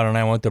 and my daughter and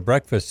I went to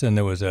breakfast, and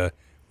we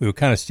were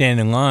kind of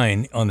standing in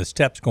line on the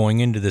steps going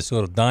into this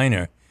little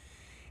diner,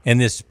 and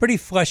this pretty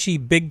fleshy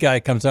big guy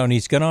comes out, and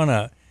he's got on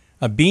a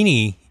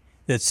beanie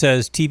that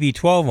says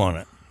TB12 on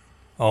it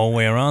all the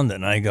way around it.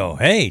 And I go,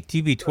 hey,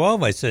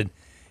 TB12? I said,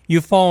 you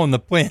following the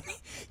plan?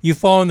 You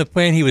following the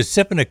plan? He was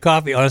sipping a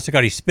coffee. Honest to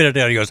God, he spit it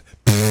out. He goes,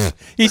 pfft.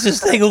 He says,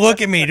 take a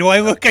look at me. Do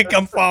I look like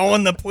I'm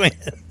following the plan?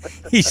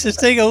 He says,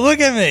 take a look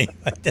at me.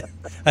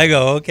 I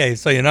go, okay,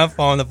 so you're not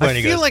following the plan.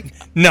 He goes,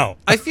 no.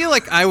 I feel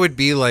like I would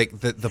be like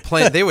the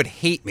plan. They would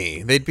hate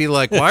me. They'd be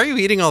like, why are you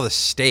eating all this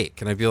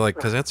steak? And I'd be like,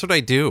 because that's what I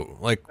do.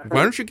 Like,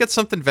 why don't you get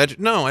something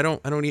No, I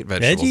don't eat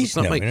vegetables.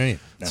 Veggies?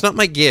 It's not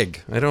my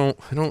gig. I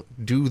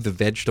don't do the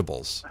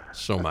vegetables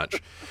so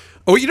much.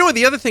 Oh, you know what?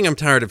 The other thing I'm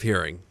tired of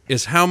hearing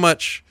is how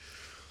much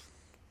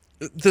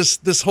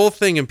this whole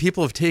thing, and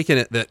people have taken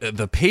it that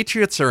the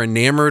Patriots are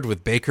enamored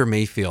with Baker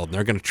Mayfield and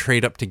they're going to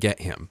trade up to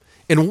get him.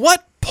 In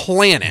what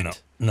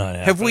planet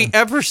have we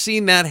ever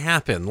seen that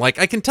happen? Like,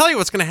 I can tell you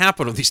what's going to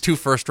happen with these 2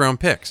 first-round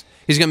picks.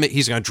 He's going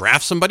to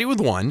draft somebody with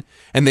one,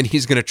 and then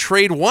he's going to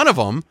trade one of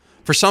them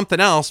for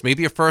something else,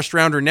 maybe a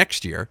first-rounder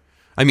next year.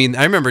 I mean,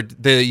 I remember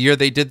the year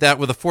they did that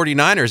with the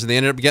 49ers, and they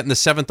ended up getting the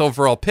 7th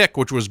overall pick,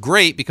 which was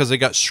great because they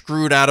got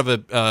screwed out of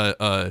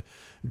a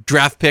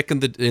draft pick in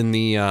the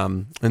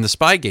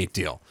Spygate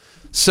deal.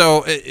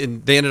 So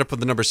they ended up with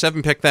the number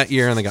 7 pick that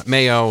year, and they got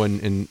Mayo,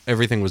 and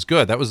everything was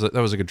good. That was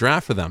a good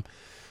draft for them.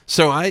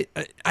 So I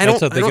don't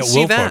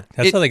see that.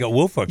 That's how they got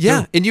Wolford.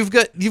 Yeah, too. and you've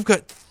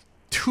got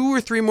 2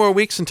 or 3 more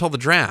weeks until the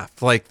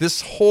draft. Like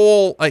this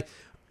whole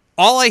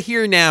all I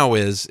hear now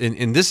is,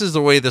 and this is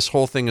the way this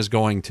whole thing is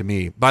going to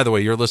me. By the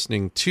way, you're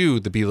listening to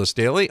the B-List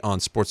Daily on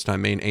Sports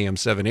Time Maine AM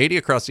 780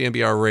 across the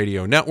NBR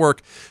Radio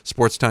Network,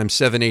 Sports Time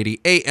 780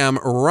 AM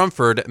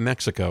Rumford,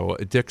 Mexico,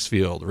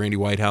 Dixfield. Randy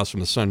Whitehouse from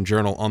the Sun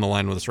Journal on the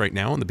line with us right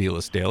now on the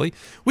B-List Daily.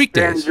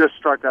 Weekdays. Stanton just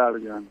struck out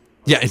again.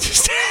 Yeah,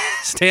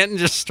 Stanton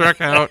just struck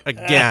out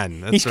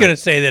again. He's going to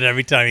say that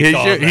every time he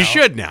calls. He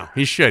should now.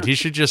 He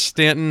should just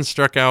Stanton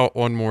struck out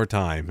one more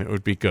time. It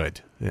would be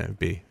good. Yeah, it'd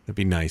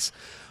be nice.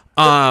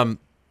 I'm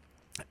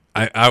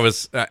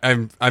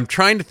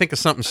trying to think of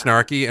something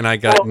snarky, and I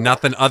got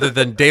nothing other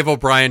than Dave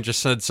O'Brien just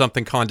said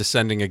something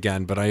condescending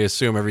again. But I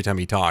assume every time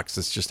he talks,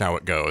 it's just how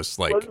it goes.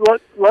 Like,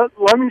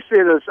 let me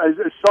say this: as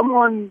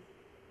someone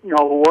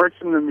who works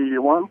in the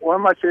media, one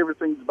of my favorite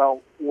things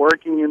about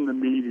working in the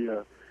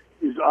media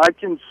is I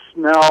can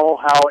smell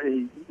how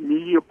a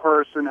media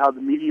person, how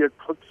the media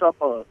cooks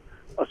up a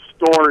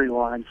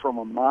storyline from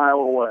a mile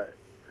away.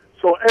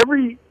 So I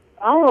don't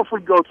know if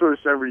we go through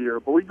this every year,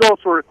 but we go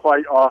through it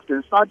quite often.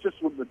 It's not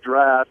just with the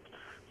draft.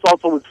 It's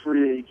also with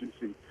free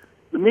agency.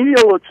 The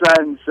media looks at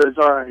it and says,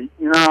 all right,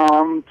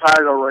 I'm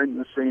tired of writing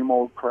the same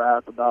old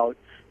crap about,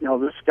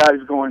 this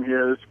guy's going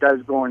here, this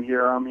guy's going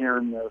here, I'm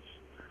hearing this.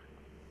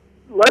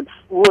 let's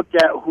look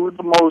at who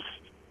the most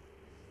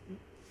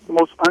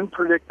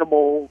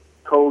unpredictable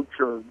coach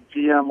or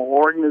GM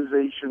or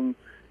organization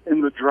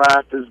in the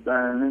draft has been.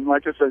 And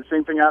like I said,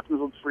 same thing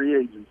happens with free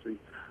agency.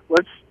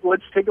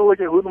 Let's take a look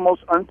at who the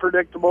most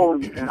unpredictable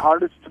and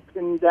hardest to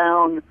pin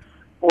down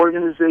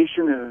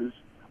organization is.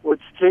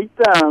 Let's take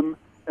them,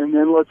 and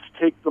then let's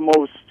take the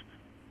most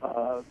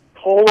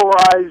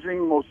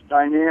polarizing, most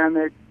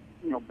dynamic,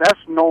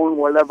 best known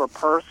whatever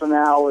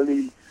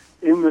personality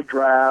in the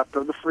draft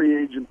or the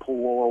free agent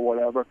pool or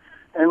whatever,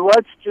 and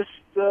let's just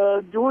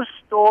do a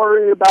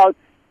story about,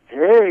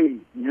 hey,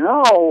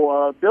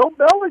 Bill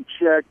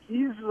Belichick,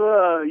 he's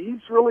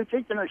really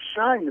taking a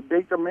shine to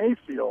Baker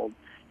Mayfield.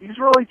 He's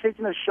really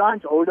taking a shine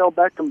to Odell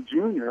Beckham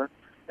Jr.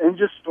 and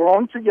just throw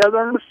them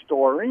together in a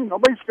story.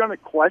 Nobody's going to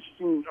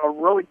question or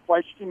really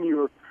question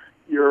your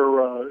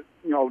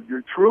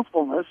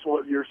truthfulness,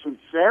 or your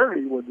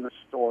sincerity with this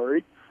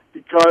story,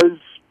 because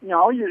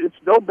it's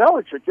Bill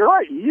Belichick. You're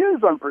right; he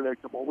is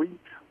unpredictable.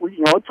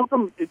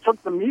 It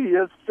took the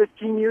media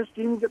 15 years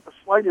to even get the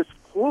slightest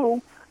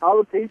clue how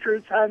the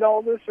Patriots had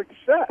all this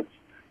success.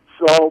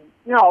 So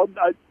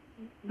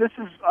this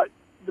is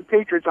the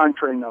Patriots aren't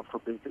trained enough for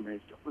Baker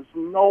Mayfield. There's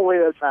no way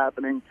that's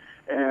happening.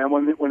 And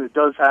when it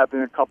does happen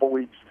in a couple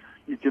weeks,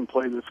 you can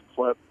play this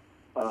clip.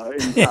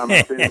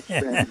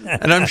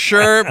 And I'm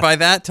sure by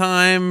that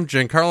time,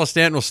 Giancarlo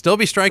Stanton will still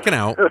be striking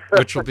out,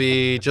 which will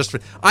be just.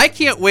 I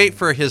can't wait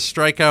for his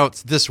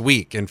strikeouts this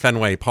week in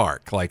Fenway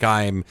Park. Like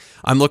I'm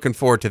looking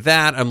forward to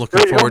that. I'm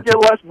looking forward to.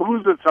 He'll get less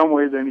booze at some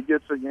way than he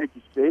gets at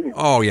Yankee Stadium.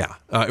 Oh yeah.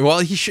 Well,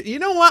 he should. You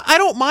know what? I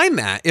don't mind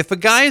that. If a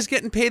guy is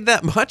getting paid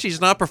that much,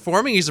 he's not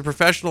performing. He's a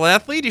professional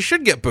athlete. He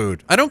should get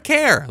booed. I don't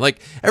care.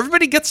 Like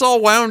everybody gets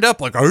all wound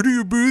up. Like, how do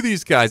you boo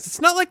these guys? It's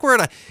not like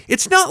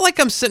It's not like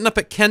I'm sitting up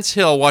at Kent's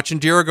Hill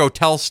watching Dirigo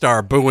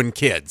Telstar booing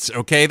kids,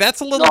 okay? That's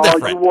a little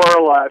different. You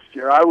were last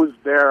year. I was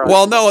there.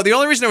 Well, no, the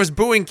only reason I was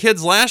booing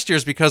kids last year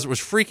is because it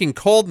was freaking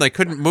cold and I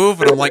couldn't move,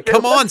 and I'm like,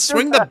 come on,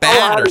 swing the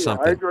bat or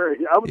something. I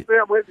agree. I was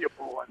there with you,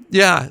 booing.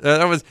 Yeah,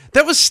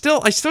 that was still,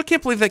 I still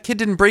can't believe that kid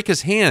didn't break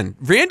his hand.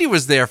 Randy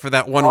was there for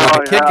that one where the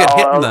kid got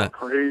hit in the...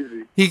 crazy.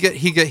 He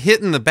got hit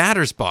in the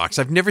batter's box.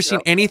 I've never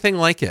seen anything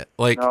like it.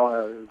 Like,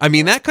 I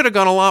mean, that could have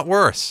gone a lot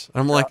worse.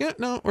 I'm like,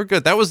 no, we're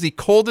good. That was the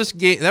coldest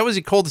game. That was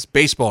the coldest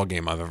baseball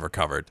game I've ever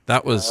covered.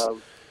 That was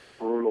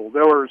brutal.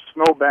 There were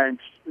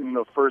snowbanks in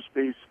the first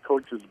base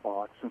coach's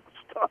box and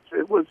stuff.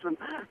 There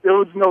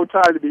was no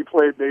time to be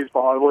playing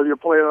baseball, whether you're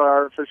playing on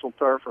artificial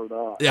turf or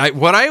not. Yeah,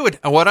 what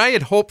I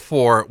had hoped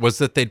for was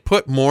that they'd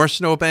put more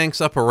snowbanks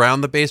up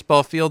around the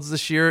baseball fields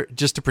this year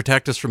just to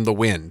protect us from the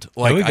wind.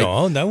 Like, there we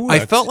go. That works.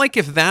 I felt like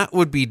if that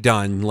would be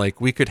done, like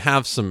we could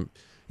have some.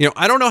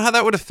 I don't know how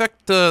that would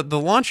affect the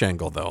launch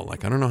angle, though.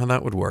 Like, I don't know how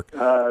that would work.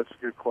 That's a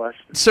good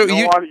question. So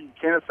you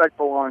can't affect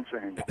the launch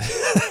angle.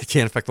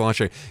 Can't affect the launch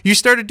angle. You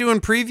started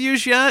doing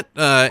previews yet?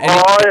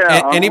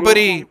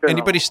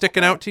 Anybody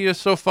sticking out to you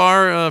so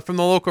far from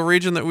the local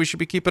region that we should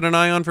be keeping an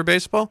eye on for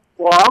baseball?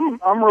 Well,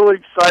 I'm really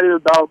excited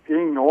about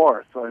being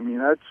north. I mean,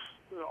 that's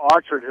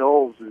Orchard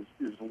Hills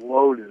is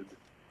loaded.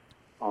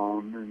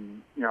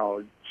 And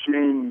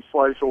Shane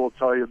Slicer will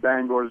tell you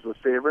Bangor is the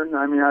favorite. And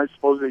I mean, I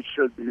suppose they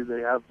should be.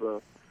 They have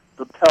the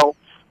pelts,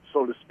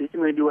 so to speak,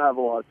 and they do have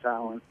a lot of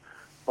talent.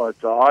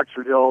 But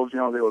Oxford Hills, they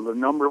were the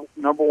number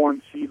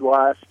one seed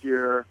last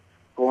year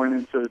going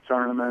into the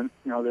tournament.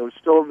 They were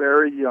still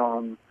very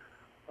young.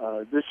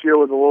 This year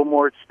with a little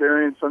more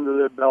experience under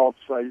their belts,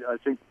 I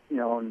think,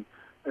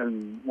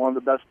 and one of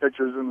the best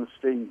pitchers in the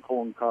state in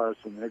Colin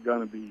Carson, they're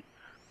going to be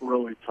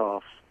really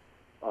tough.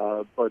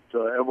 But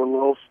Edward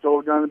Little's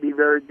still going to be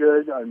very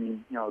good. I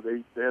mean,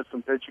 they had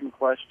some pitching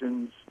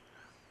questions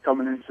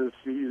coming into the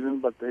season,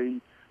 but they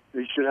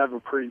should have a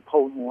pretty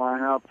potent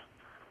lineup.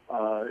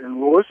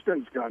 And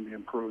Lewiston's going to be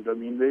improved. I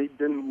mean, they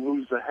didn't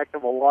lose a heck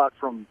of a lot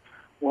from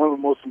one of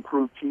the most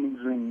improved teams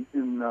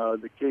in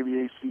the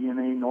KVAC and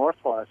A North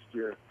last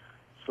year.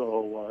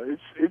 So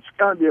it's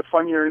going to be a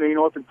fun year in A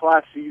North, and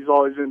Class C is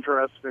always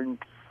interesting.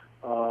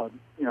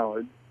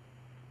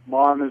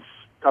 Monmouth's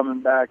coming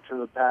back to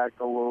the pack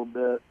a little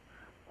bit.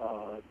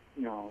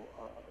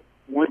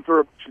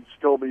 Winthrop should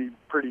still be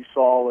pretty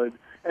solid.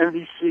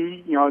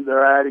 NBC,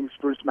 they're adding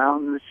Spruce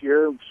Mountain this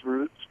year.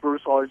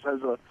 Spruce always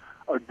has a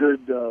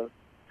good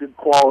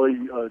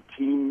quality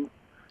team.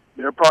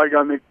 They're probably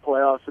going to make the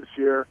playoffs this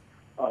year,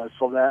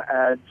 so that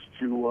adds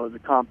to the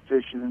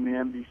competition in the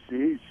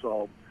NBC.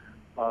 So,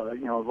 as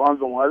long as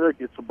the weather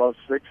gets above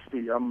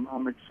 60,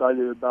 I'm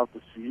excited about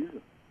the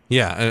season.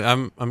 Yeah,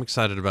 I'm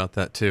excited about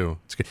that too.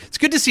 It's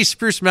good to see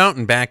Spruce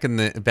Mountain back in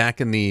the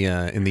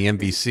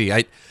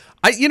MVC.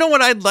 You know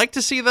what I'd like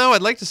to see though?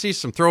 I'd like to see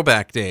some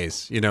throwback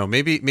days.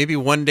 Maybe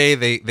one day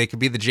they could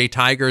be the Jay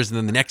Tigers, and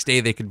then the next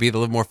day they could be the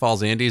Livermore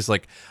Falls Andes.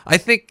 Like, I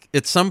think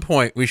at some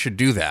point we should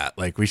do that.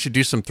 Like, we should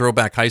do some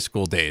throwback high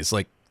school days.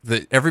 Like,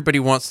 everybody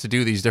wants to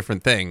do these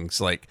different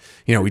things. Like,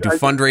 we do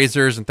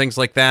fundraisers and things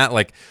like that.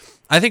 Like,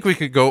 I think we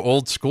could go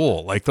old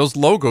school. Like, those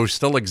logos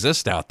still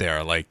exist out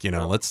there. Like,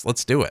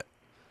 let's do it.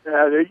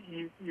 Yeah,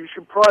 you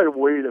should probably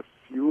wait a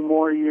few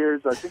more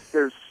years. I think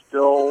there's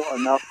still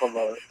enough of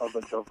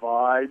a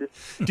divide.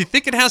 Do you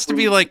think it has to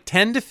be like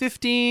 10 to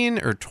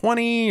 15 or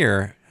 20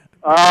 or?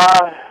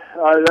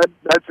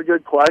 That's a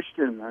good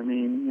question. I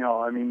mean,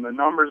 the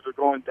numbers are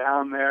going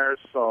down there,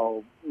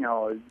 so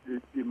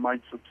it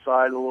might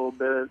subside a little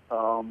bit.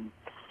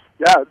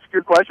 Yeah, it's a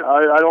good question.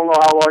 I don't know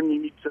how long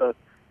you need to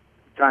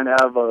kind of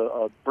have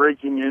a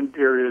breaking in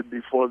period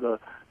before the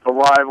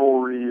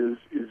rivalry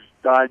is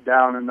died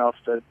down enough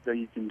that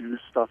you can do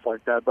stuff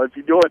like that. But if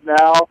you do it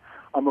now,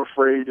 I'm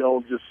afraid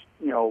it'll just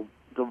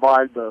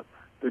divide the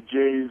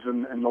Jays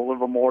and the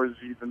Livermores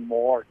even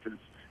more, because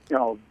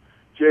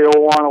Jay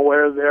will want to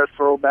wear their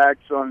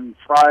throwbacks on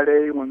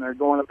Friday when they're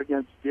going up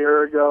against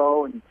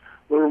Dirigo, and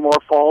Livermore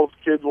Falls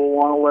kids will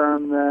want to wear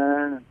them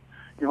then. And,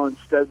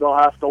 instead they'll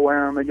have to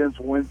wear them against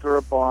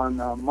Winthrop on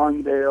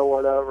Monday or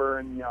whatever.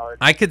 And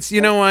I could,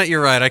 what,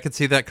 you're right. I could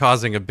see that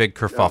causing a big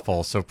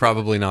kerfuffle. So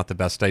probably not the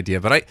best idea.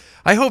 But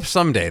I hope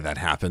someday that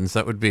happens.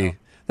 That'd be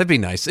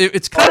nice.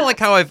 It's kind of like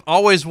how I've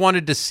always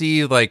wanted to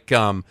see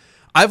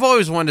I've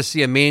always wanted to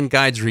see a Maine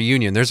Guides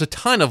reunion. There's a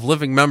ton of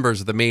living members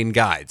of the Maine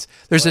Guides.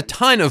 There's a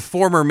ton of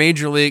former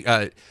major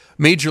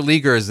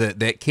leaguers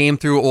that came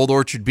through Old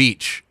Orchard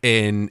Beach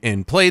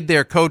and played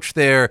there, coached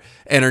there,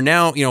 and are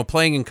now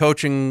playing and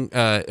coaching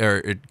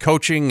or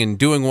coaching and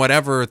doing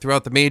whatever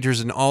throughout the majors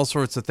and all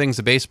sorts of things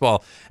of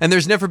baseball. And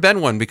there's never been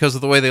one because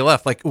of the way they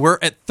left. Like, we're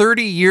at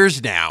 30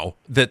 years now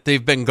that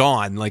they've been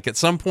gone. Like, at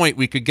some point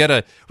we could get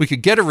a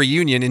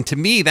reunion. And to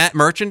me, that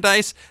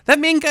merchandise, that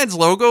Maine Guides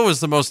logo is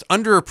the most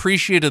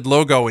underappreciated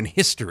logo in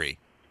history.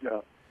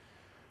 Yeah.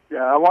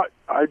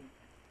 I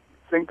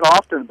think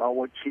often about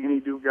what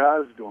Cheney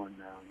Dugas is doing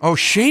now. Oh,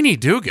 Cheney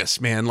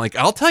Dugas, man! Like,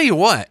 I'll tell you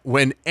what.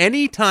 When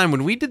we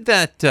did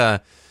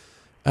that,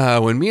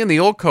 when me and the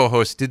old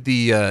co-host did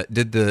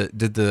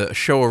the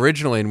show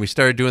originally, and we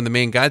started doing the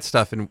Maine Guide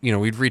stuff, and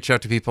we'd reach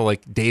out to people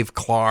like Dave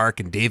Clark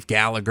and Dave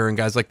Gallagher and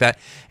guys like that.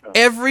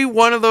 Every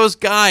one of those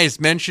guys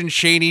mentioned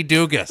Cheney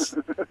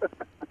Dugas.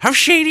 How's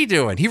Cheney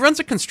doing? He runs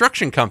a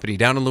construction company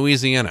down in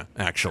Louisiana,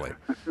 actually.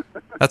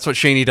 That's what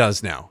Cheney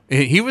does now.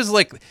 He was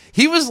like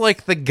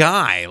the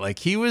guy. Like,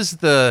 he was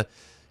the,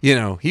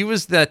 he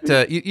was that.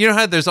 You know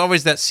how there's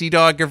always that Sea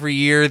Dog every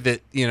year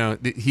that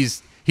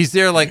he's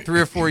there like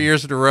 3 or 4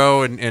 years in a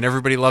row, and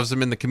everybody loves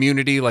him in the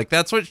community. Like,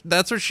 that's what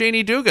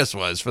Cheney Dugas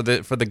was for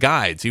the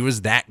Guides. He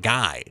was that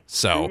guy.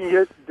 So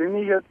didn't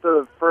he hit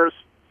the first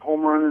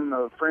home run in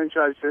the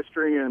franchise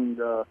history, and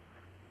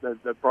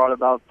that brought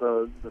about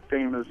the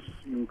famous,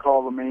 you can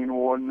call the Maine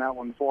Warden, that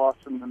one's lost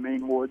in the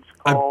Maine Woods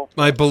call.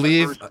 I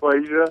believe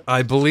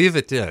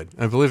it did.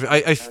 I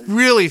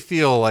really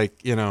feel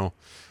like,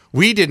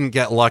 we didn't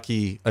get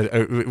lucky.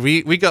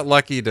 We got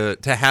lucky to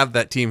have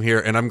that team here,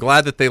 and I'm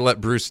glad that they let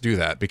Bruce do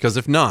that, because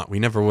if not, we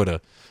never would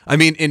have. I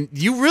mean, and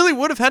you really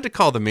would have had to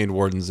call the Maine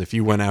Wardens if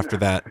you went after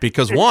that,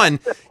 because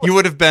one, you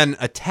would have been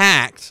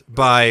attacked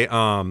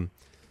by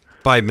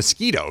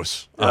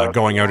mosquitoes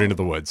going out into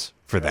the woods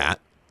for that.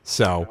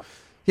 So,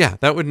 yeah,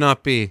 that would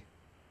not be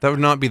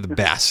the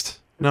best.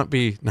 Not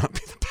be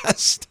the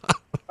best.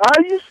 I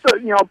used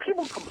to,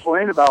 people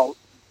complain about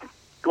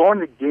going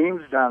to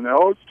games down there.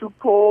 Oh, it's too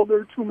cold. There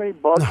are too many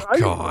bugs. Oh,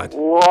 God. I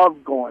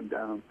love going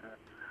down there.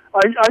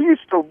 I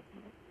used to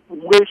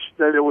wish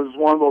that it was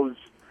one of those,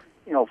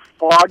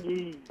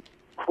 foggy,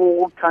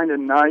 cool kind of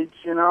nights.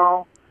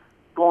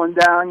 Going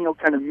down,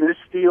 kind of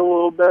misty a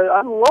little bit.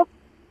 I loved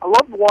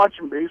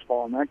watching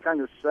baseball in that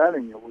kind of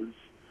setting. It was.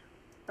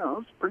 It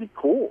was pretty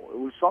cool. It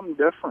was something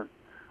different.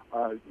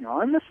 I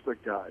miss the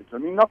Guides. I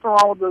mean, nothing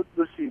wrong with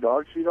the Sea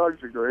Dogs. Sea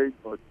Dogs are great,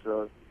 but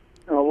a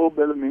little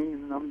bit of me,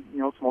 and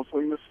it's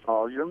mostly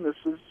nostalgia. This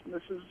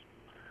is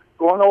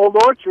going to Old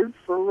Orchard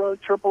for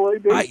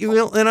AAA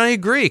baseball. And I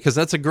agree, because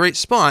that's a great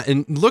spot.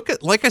 And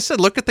like I said,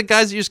 look at the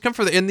guys that used to come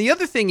for that. And the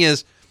other thing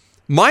is,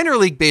 minor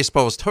league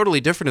baseball was totally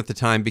different at the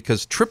time,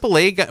 because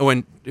AAA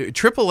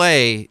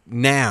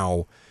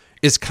now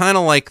is kind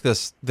of like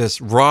this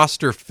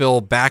roster fill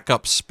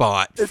backup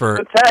spot for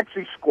a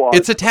taxi squad.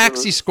 It's a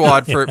taxi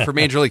squad for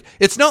Major League.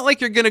 It's not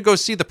like you're going to go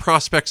see the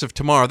prospects of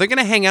tomorrow. They're going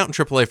to hang out in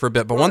AAA for a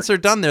bit, but once they're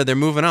done there, they're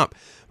moving up.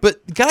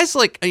 But guys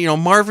like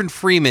Marvin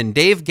Freeman,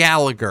 Dave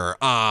Gallagher,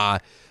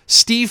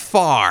 Steve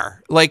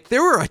Farr, like,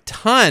 there were a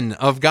ton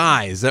of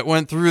guys that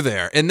went through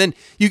there. And then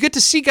you get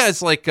to see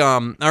guys like,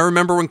 I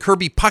remember when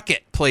Kirby Puckett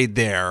played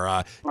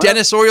there.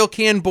 Dennis Oil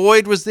Can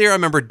Boyd was there. I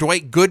remember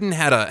Dwight Gooden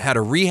had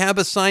a rehab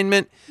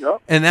assignment.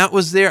 Yep. And that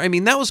was there. I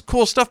mean, that was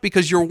cool stuff,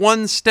 because you're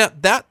one step,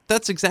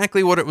 that's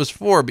exactly what it was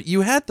for. But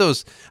you had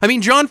those, I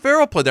mean, John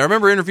Farrell played there. I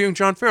remember interviewing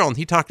John Farrell, and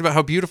he talked about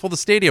how beautiful the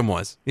stadium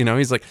was.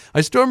 He's like, I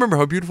still remember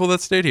how beautiful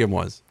that stadium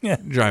was. Yeah.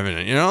 Driving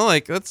it,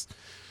 like, that's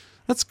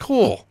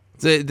cool.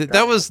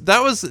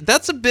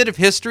 That's a bit of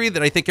history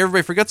that I think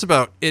everybody forgets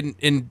about.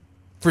 And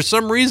for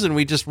some reason,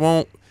 we just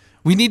won't.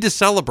 We need to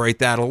celebrate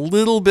that a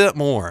little bit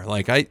more.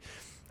 Like, I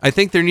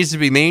think there needs to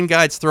be Maine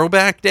Guides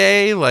Throwback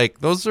Day. Like,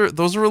 those are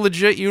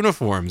legit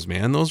uniforms,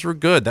 man. Those were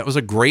good. That was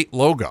a great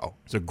logo.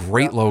 It's a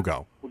great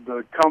logo. With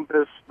the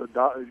compass, the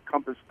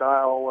compass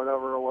dial,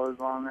 whatever it was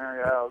on there.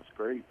 Yeah, it was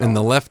great. And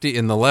the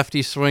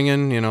lefty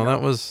swinging,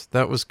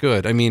 that was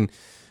good. I mean,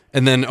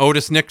 and then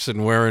Otis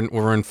Nixon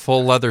wearing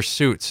full leather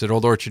suits at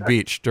Old Orchard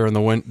Beach during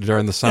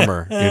the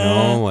summer,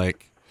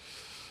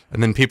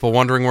 and then people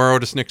wondering where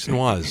Otis Nixon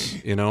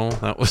was,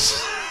 that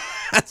was.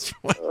 That's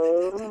what,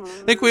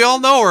 I think we all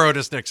know where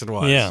Otis Nixon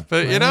was. Yeah,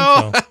 but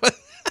so.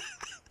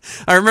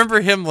 I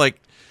remember him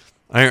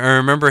I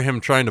remember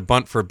him trying to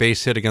bunt for a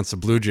base hit against the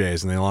Blue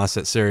Jays, and they lost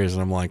that series.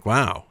 And I'm like,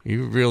 wow,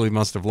 you really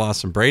must have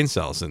lost some brain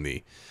cells in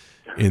the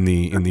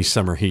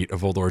summer heat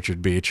of Old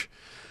Orchard Beach.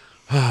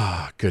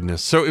 Ah, oh,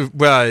 goodness. So,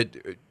 what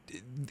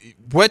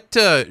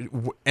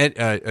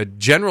a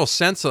general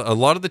sense? A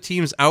lot of the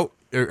teams out.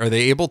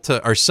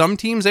 Are some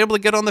teams able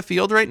to get on the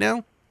field right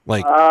now?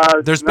 Like,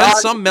 there's been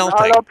some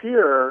melting. Not up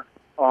here.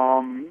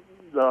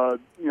 The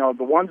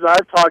ones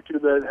I've talked to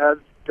that have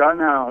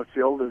gotten out of the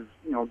field has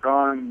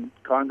gone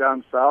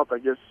down south. I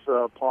guess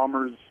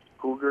Palmer's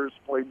Cougars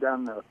played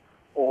down the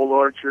Old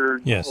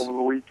Orchard over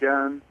the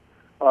weekend.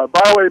 By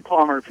the way,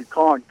 Palmer, if you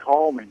call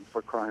me,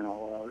 for crying out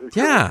loud. If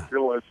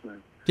you're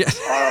listening. Yeah.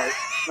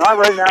 Not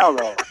right now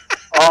though.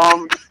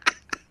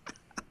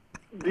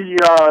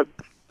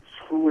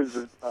 Who is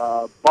it?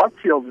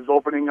 Buckfield is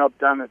opening up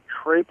down at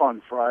Trape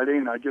on Friday,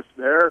 and I guess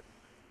they're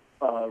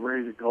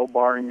ready to go,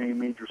 barring any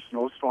major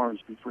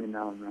snowstorms between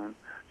now and then.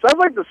 So I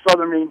think the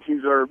Southern Maine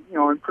teams are,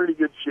 in pretty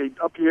good shape.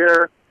 Up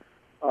here,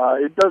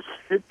 it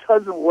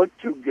doesn't look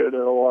too good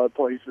at a lot of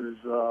places.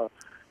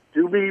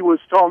 Doobie was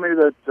telling me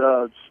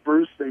that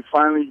Spruce, they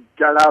finally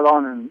got out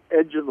on an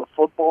edge of the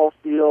football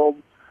field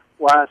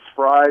last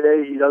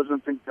Friday. He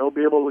doesn't think they'll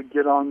be able to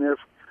get on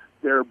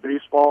their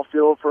baseball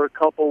field for a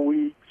couple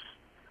weeks.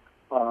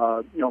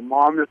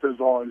 Monmouth is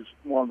always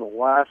one of the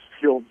last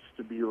fields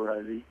to be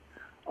ready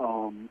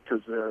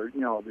because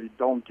they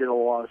don't get a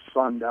lot of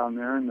sun down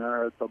there, and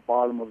they're at the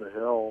bottom of the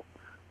hill,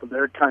 but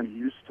they're kind of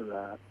used to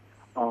that.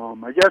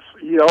 I guess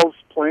EL's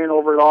playing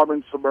over at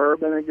Auburn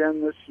Suburban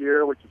again this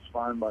year, which is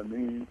fine by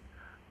me.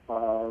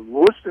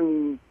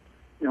 Lewiston,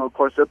 of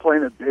course, they're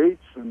playing at Bates,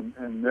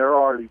 and they're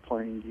already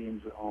playing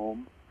games at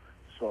home,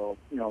 so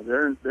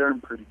they're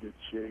in pretty good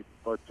shape.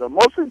 But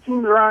most of the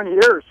teams around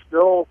here are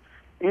still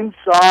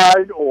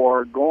inside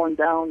or going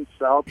down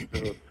south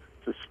to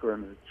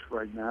scrimmage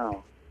right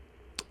now.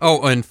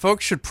 Oh, and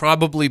folks should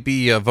probably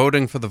be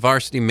voting for the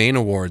Varsity Maine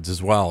Awards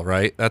as well,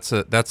 right? That's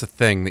a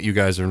thing that you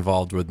guys are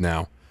involved with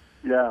now.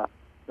 Yeah,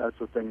 that's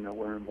a thing that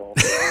we're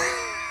involved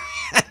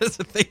with. That's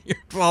a thing you're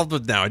involved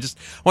with now. I just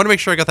want to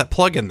make sure I got that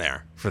plug in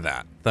there for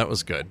that. That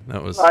was good.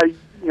 That was. I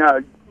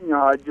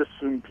just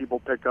seen people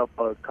pick up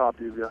a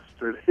copy of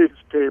yesterday's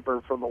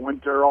paper for the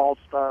Winter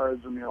All-Stars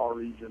and the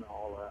All-Region and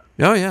all that.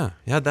 Oh, yeah.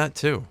 Yeah, that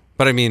too.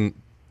 But, I mean...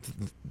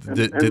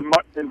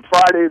 And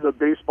Friday, the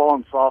baseball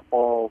and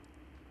softball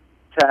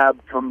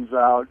tab comes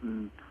out,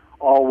 and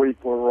all week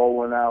we're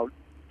rolling out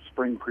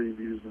spring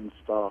previews and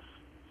stuff.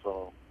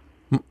 So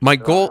my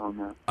goal,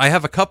 I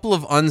have a couple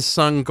of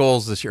unspoken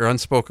goals this year, and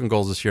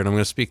I'm going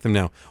to speak them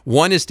now.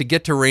 One is to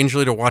get to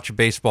Rangeley to watch a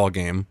baseball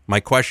game.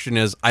 My question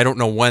is, I don't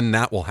know when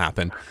that will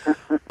happen.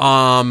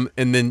 And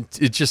then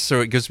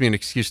it gives me an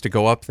excuse to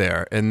go up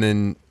there. And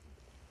then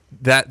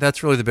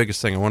that's really the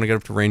biggest thing. I want to get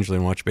up to Rangeley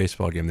and watch a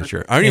baseball game this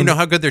year. I don't even know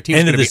how good their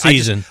team's going to be. End of the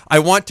season. I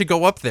want to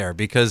go up there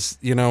because,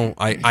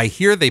 I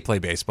hear they play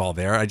baseball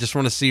there. I just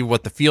want to see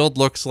what the field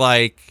looks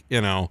like,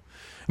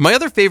 My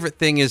other favorite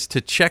thing is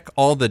to check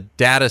all the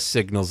data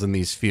signals in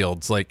these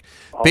fields. Like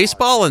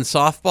baseball and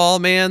softball,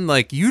 man,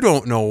 like you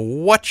don't know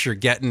what you're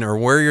getting or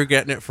where you're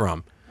getting it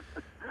from.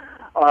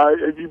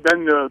 Have you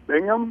been to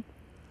Bingham?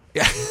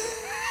 Yeah.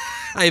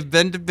 I've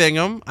been to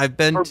Bingham. I've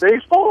been for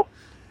baseball?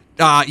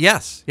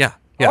 Yes. Yeah.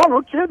 Oh,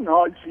 no kidding.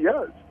 No,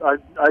 yes. I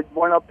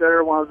went up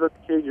there when I was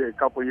at the KJ a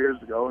couple of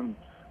years ago, and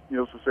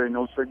needless to say,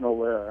 no signal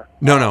there.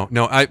 No.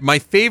 My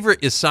favorite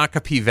is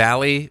Sacopee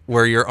Valley,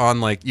 where you're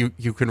on, like,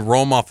 you can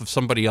roam off of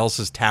somebody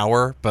else's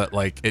tower, but,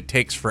 like, it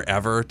takes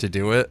forever to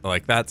do it.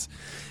 Like, that's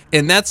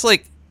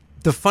like,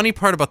 the funny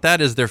part about that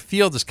is their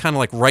field is kind of,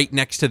 like, right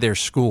next to their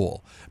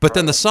school. But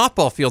then the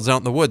softball field's out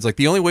in the woods. Like,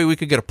 the only way we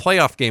could get a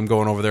playoff game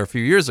going over there a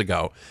few years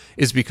ago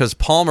is because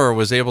Palmer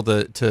was able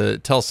to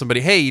tell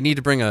somebody, hey, you need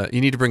to bring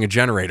a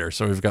generator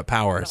so we've got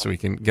power so we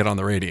can get on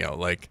the radio.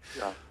 Like,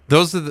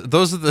 those are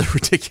the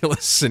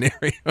ridiculous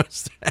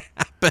scenarios that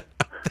happen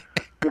out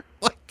there.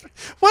 Like,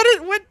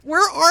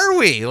 where are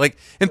we? Like,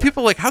 and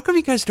people are like, how come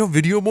you guys don't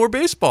video more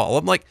baseball?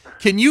 I'm like,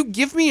 can you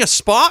give me a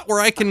spot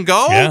where I can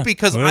go? Yeah,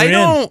 because I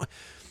don't.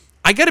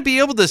 I got to be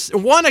able to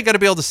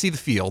see the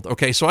field.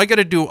 Okay, so I got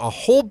to do a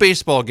whole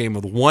baseball game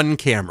with one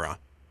camera.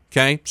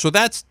 Okay, so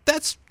that's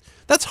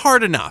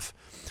hard enough.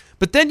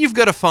 But then you've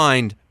got to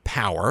find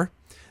power.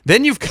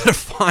 Then you've got to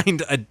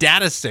find a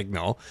data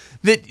signal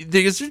that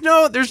there's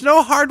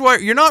no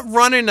hardwire. You're not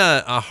running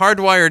a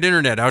hardwired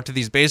internet out to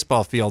these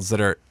baseball fields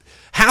that are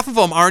half of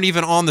them aren't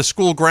even on the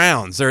school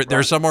grounds.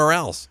 They're somewhere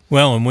else.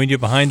 Well, and when you're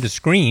behind the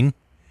screen,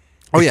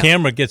 The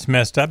camera gets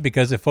messed up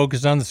because it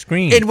focuses on the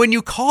screen. And when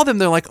you call them,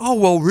 they're like, "Oh,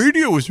 well,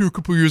 radio was here a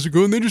couple years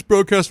ago, and they just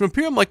broadcast from up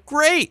here." I'm like,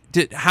 "Great!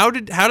 How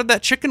did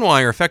that chicken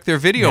wire affect their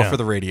video for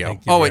the radio?"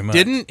 Oh, it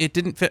didn't. It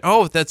didn't fit.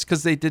 Oh, that's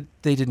because they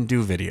didn't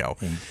do video.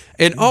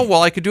 And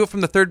I could do it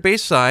from the third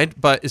base side,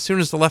 but as soon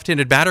as the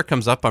left-handed batter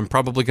comes up, I'm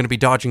probably going to be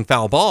dodging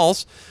foul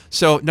balls.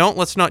 So no,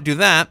 let's not do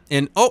that.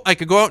 And I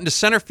could go out into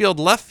center field,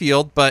 left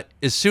field, but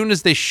as soon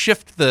as they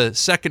shift the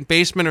second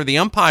baseman or the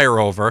umpire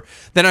over,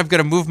 then I've got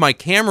to move my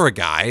camera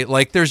guy.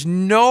 Like, there's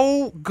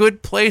no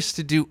good place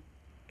to do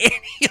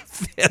any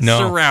of this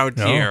around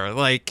here.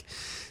 Like,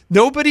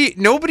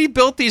 nobody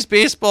built these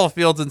baseball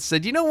fields and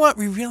said, you know what,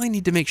 we really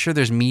need to make sure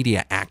there's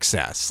media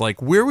access.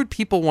 Like, where would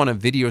people want to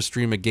video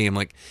stream a game?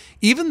 Like,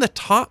 even the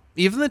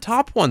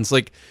top ones.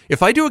 Like,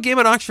 if I do a game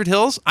at Oxford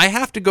Hills, I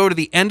have to go to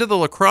the end of the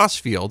lacrosse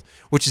field,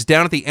 which is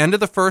down at the end of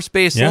the first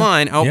base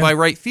line out by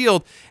right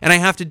field, and I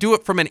have to do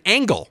it from an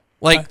angle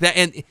like that,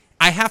 and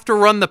I have to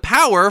run the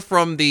power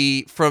from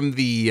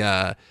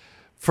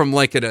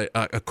like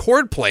a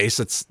cord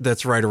place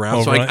that's right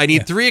around. I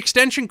need 3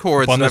 extension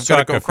cords. On the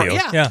soccer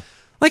field. Yeah.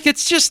 Like,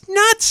 it's just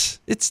nuts.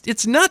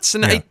 It's nuts.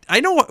 And I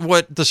know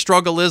what the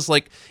struggle is.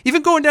 Like,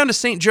 even going down to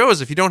St. Joe's,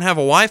 if you don't have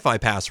a Wi-Fi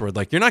password,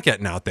 like, you're not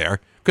getting out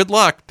there. Good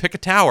luck. Pick a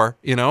tower,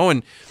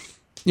 and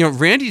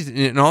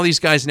Randy and all these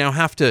guys now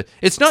have to,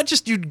 it's not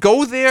just you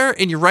go there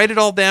and you write it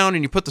all down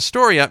and you put the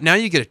story up. Now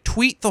you get a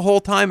tweet the whole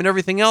time and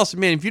everything else.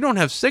 Man, if you don't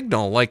have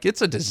signal, like,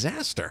 it's a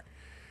disaster.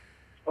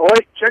 Oh,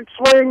 wait, check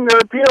swing, they're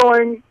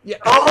appealing. Yeah.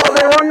 Oh,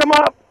 they rung them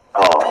up.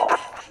 Oh.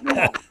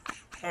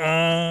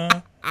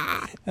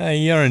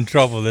 You're in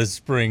trouble this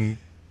spring.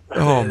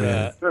 Oh,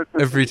 man.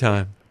 Every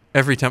time.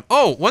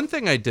 Oh, one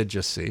thing I did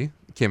just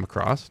came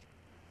across,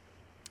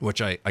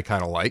 which I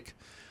kind of like.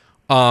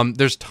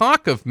 There's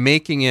talk of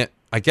making it,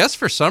 I guess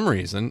for some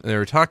reason, they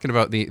were talking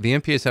about, the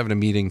NPA is having a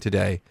meeting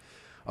today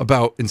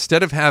about,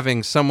 instead of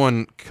having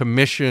someone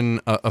commission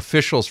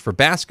officials for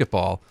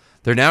basketball,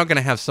 they're now going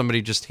to have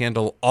somebody just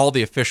handle all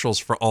the officials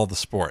for all the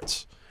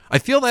sports. I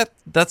feel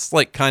that's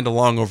like kind of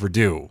long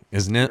overdue,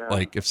 isn't it? Yeah.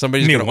 Like, if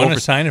somebody's going to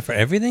sign it for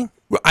everything?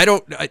 I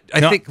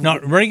think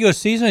not regular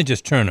season or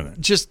just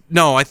tournament.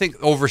 I think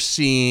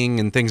overseeing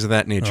and things of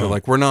that nature.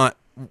 Like, we're not.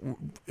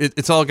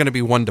 It's all going to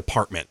be one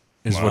department,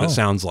 is what it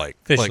sounds like.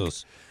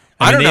 Officials.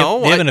 Like, I don't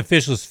know. They have an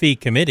officials fee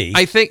committee.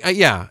 I think.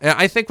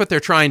 I think what they're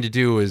trying to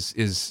do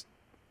is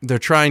they're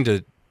trying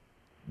to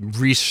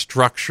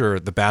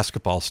restructure the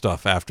basketball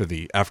stuff after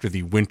the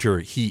winter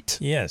heat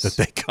that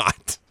they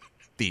got.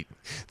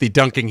 The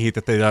dunking heat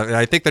that they.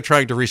 I think they're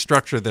trying to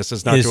restructure this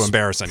as not to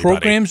embarrass anybody.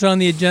 Programs on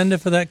the agenda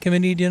for that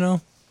committee? Do you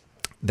know?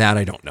 That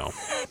I don't know.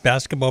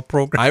 Basketball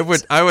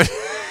programs. I would.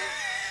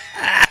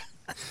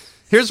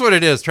 Here's what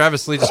it is.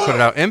 Travis Lee just put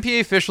it out. MPA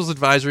Officials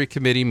Advisory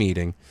Committee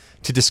meeting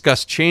to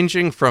discuss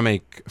changing from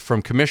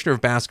commissioner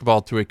of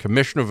basketball to a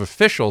commissioner of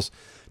officials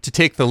to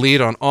take the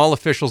lead on all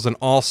officials in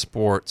all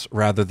sports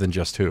rather than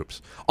just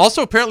hoops.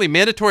 Also, apparently,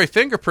 mandatory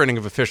fingerprinting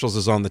of officials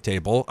is on the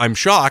table. I'm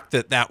shocked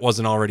that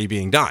wasn't already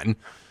being done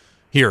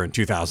here in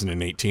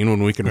 2018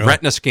 when we can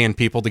retina scan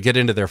people to get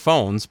into their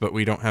phones, but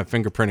we don't have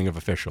fingerprinting of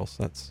officials.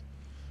 That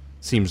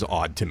seems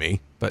odd to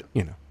me, but,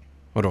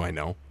 what do I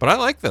know? But I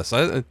like this.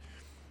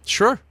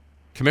 Sure.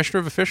 Commissioner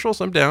of officials,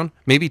 I'm down.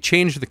 Maybe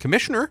change the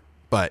commissioner,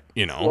 but,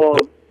 Well,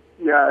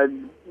 yeah,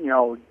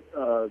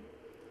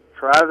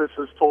 Travis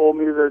has told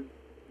me that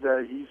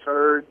he's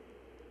heard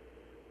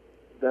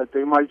that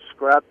they might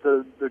scrap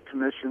the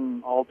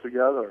commission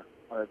altogether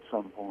at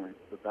some point,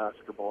 the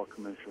basketball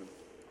commission.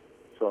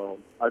 So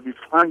I'd be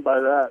fine by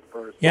that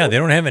first. Yeah, they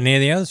don't have any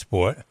of the other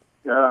sport.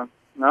 Yeah,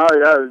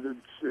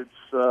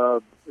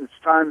 its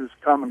time has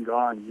come and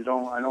gone. I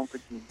don't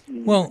think you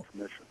need a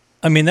commission.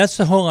 I mean, that's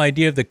the whole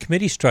idea of the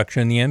committee structure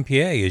in the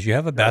NPA is you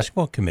have a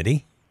basketball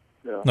committee.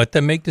 Yeah. Let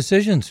them make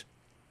decisions.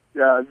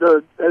 Yeah, as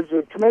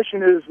the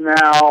commission is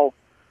now,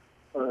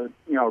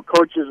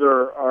 coaches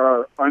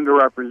are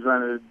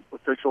underrepresented,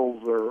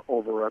 officials are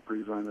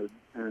overrepresented,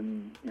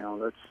 and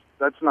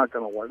that's not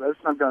going to work.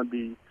 That's not going to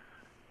be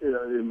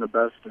in the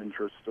best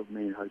interest of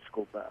Maine high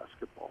school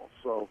basketball.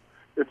 So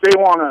if they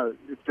want to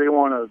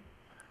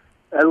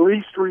at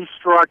least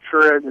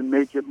restructure it and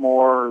make it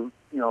more,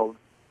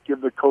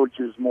 give the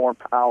coaches more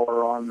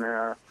power on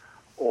there,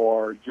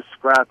 or just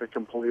scrap it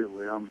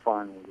completely, I'm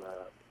fine with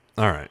that.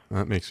 All right,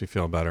 that makes me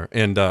feel better.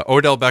 And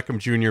Odell Beckham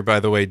Jr., by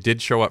the way,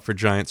 did show up for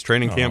Giants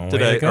training camp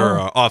today, or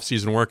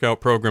off-season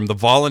workout program, the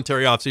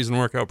voluntary off-season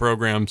workout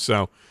program.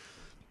 So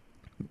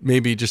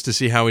maybe just to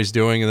see how he's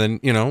doing, and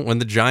then when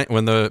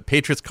the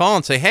Patriots call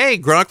and say, "Hey,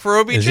 Gronk for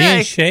OBJ," is he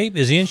in shape?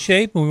 Is he in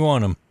shape? We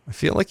want him. I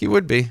feel like he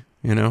would be.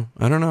 I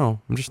don't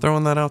know. I'm just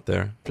throwing that out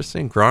there. Just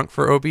saying, Gronk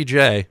for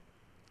OBJ.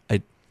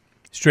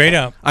 Straight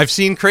up. I've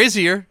seen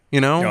crazier.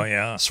 Oh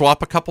yeah.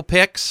 Swap a couple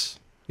picks.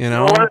 You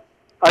know what?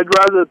 I'd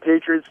rather the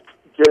Patriots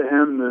get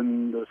him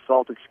than the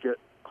Celtics get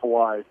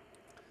Kawhi.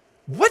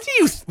 What do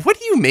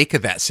you make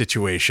of that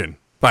situation?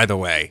 By the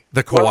way,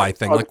 the Kawhi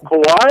thing.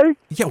 Kawhi?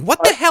 Yeah.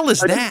 What the hell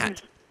is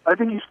that? I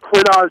think he's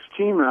quit on his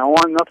team, and I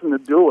want nothing to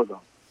do with him.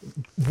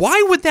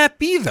 Why would that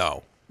be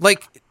though?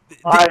 Like,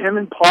 Him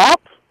and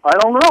Pop? I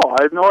don't know.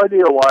 I have no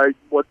idea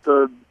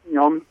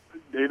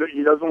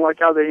he doesn't like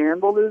how they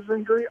handled his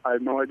injury. I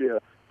have no idea.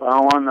 But I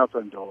don't want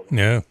nothing to do with him.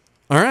 Yeah.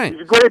 All right.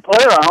 He's a great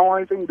player. I don't want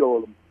anything to do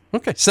with him.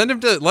 Okay.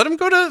 Let him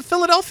go to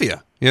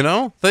Philadelphia, you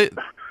know? No,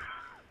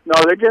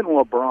 they're getting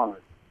LeBron.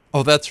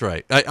 Oh, that's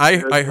right.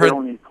 I They heard.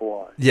 don't need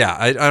Kawhi. Yeah,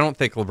 I don't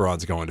think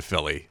LeBron's going to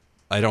Philly.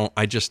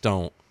 I just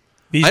don't.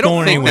 He's I don't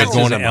going think anywhere. that's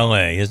Going his to MO.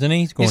 L.A., isn't he?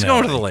 He's He's to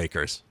going to LA. the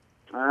Lakers.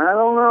 I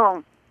don't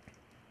know.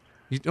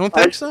 You don't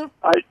think so?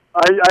 I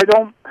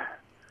don't.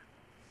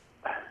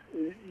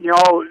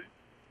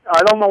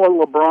 I don't know what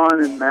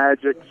LeBron and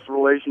Magic's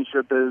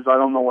relationship is. I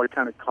don't know what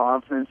kind of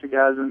confidence he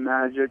has in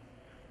Magic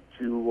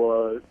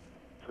to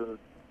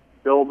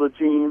build a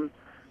team.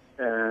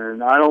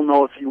 And I don't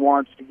know if he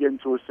wants to get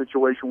into a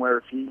situation where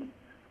if he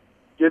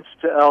gets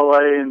to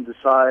L.A. and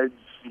decides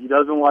he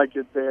doesn't like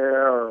it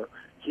there, or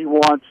he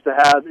wants to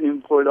have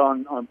input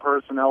on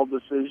personnel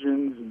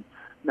decisions and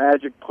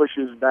Magic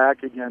pushes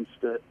back against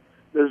it,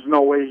 there's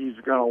no way he's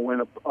going to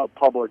win a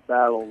public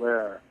battle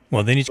there.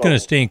 Well, then he's going to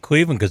stay in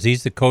Cleveland because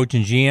he's the coach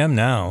and GM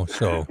now.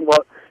 So well,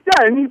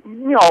 yeah, and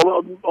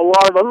a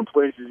lot of other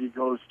places he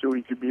goes to,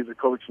 he could be the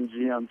coach and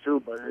GM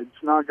too, but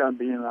it's not going to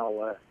be in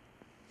L.A.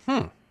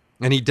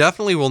 And he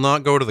definitely will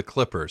not go to the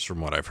Clippers,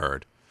 from what I've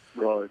heard.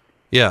 Right.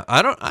 Yeah,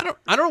 I don't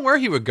know where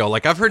he would go.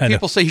 Like I've heard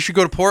people say he should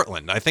go to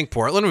Portland. I think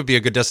Portland would be a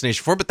good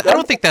destination for him, but I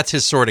don't think that's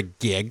his sort of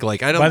gig.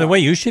 Like I don't. By the way,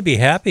 you should be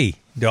happy,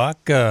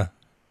 Doc. Doc's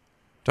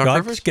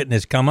Rivers getting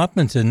his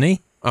comeuppance, isn't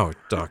he? Oh,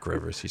 Doc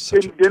Rivers. He's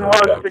such Didn't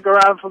want to stick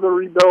around for the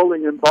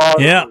rebuilding in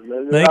Boston. Yeah,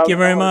 thank you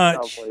very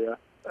much.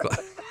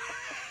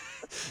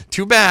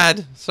 Too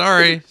bad.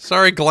 Sorry,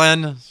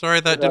 Glenn. Sorry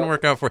that didn't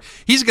work out for you.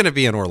 He's going to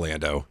be in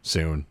Orlando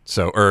soon.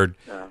 So,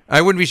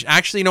 I wouldn't be.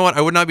 Actually, you know what?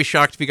 I would not be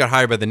shocked if he got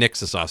hired by the Knicks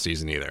this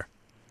offseason either.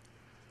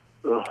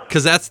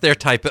 Because that's their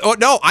type. Oh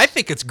no, I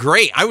think it's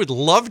great. I would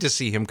love to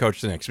see him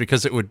coach the Knicks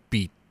because it would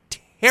be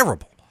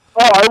terrible.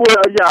 Oh, I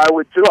would. Yeah, I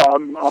would too.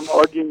 I'm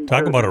arguing.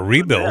 Talk about a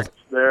rebuild.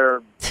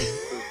 There.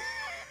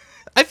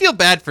 I feel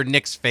bad for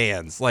Knicks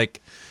fans.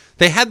 Like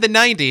they had the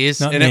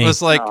 '90s, and it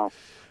was like.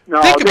 No,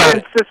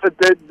 it's just that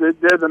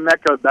they're the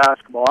mecca of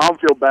basketball. I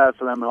don't feel bad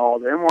for them at all.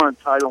 They haven't won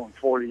a title in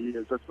 40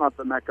 years. That's not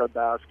the mecca of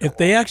basketball. If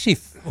they actually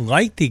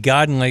like the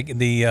Garden, like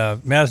the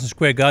Madison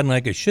Square Garden,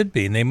 like it should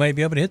be, and they might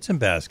be able to hit some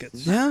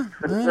baskets. Yeah,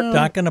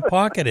 Doc in the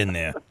pocket in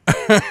there.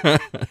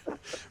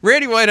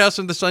 Randy Whitehouse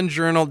from the Sun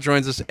Journal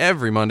joins us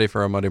every Monday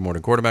for our Monday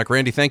Morning Quarterback.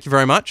 Randy, thank you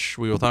very much.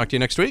 We will talk to you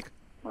next week.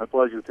 My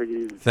pleasure. Take it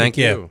easy. Thank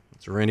you.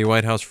 It's Randy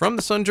Whitehouse from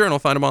the Sun Journal.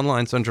 Find him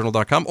online,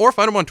 sunjournal.com, or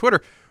find him on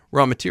Twitter.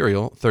 Raw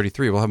Material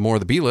 33. We'll have more of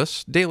the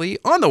B-List daily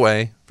on the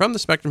way from the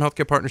Spectrum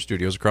Healthcare Partner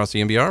Studios across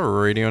the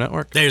NBR Radio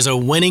Network. There's a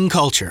winning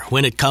culture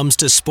when it comes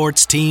to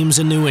sports teams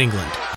in New England.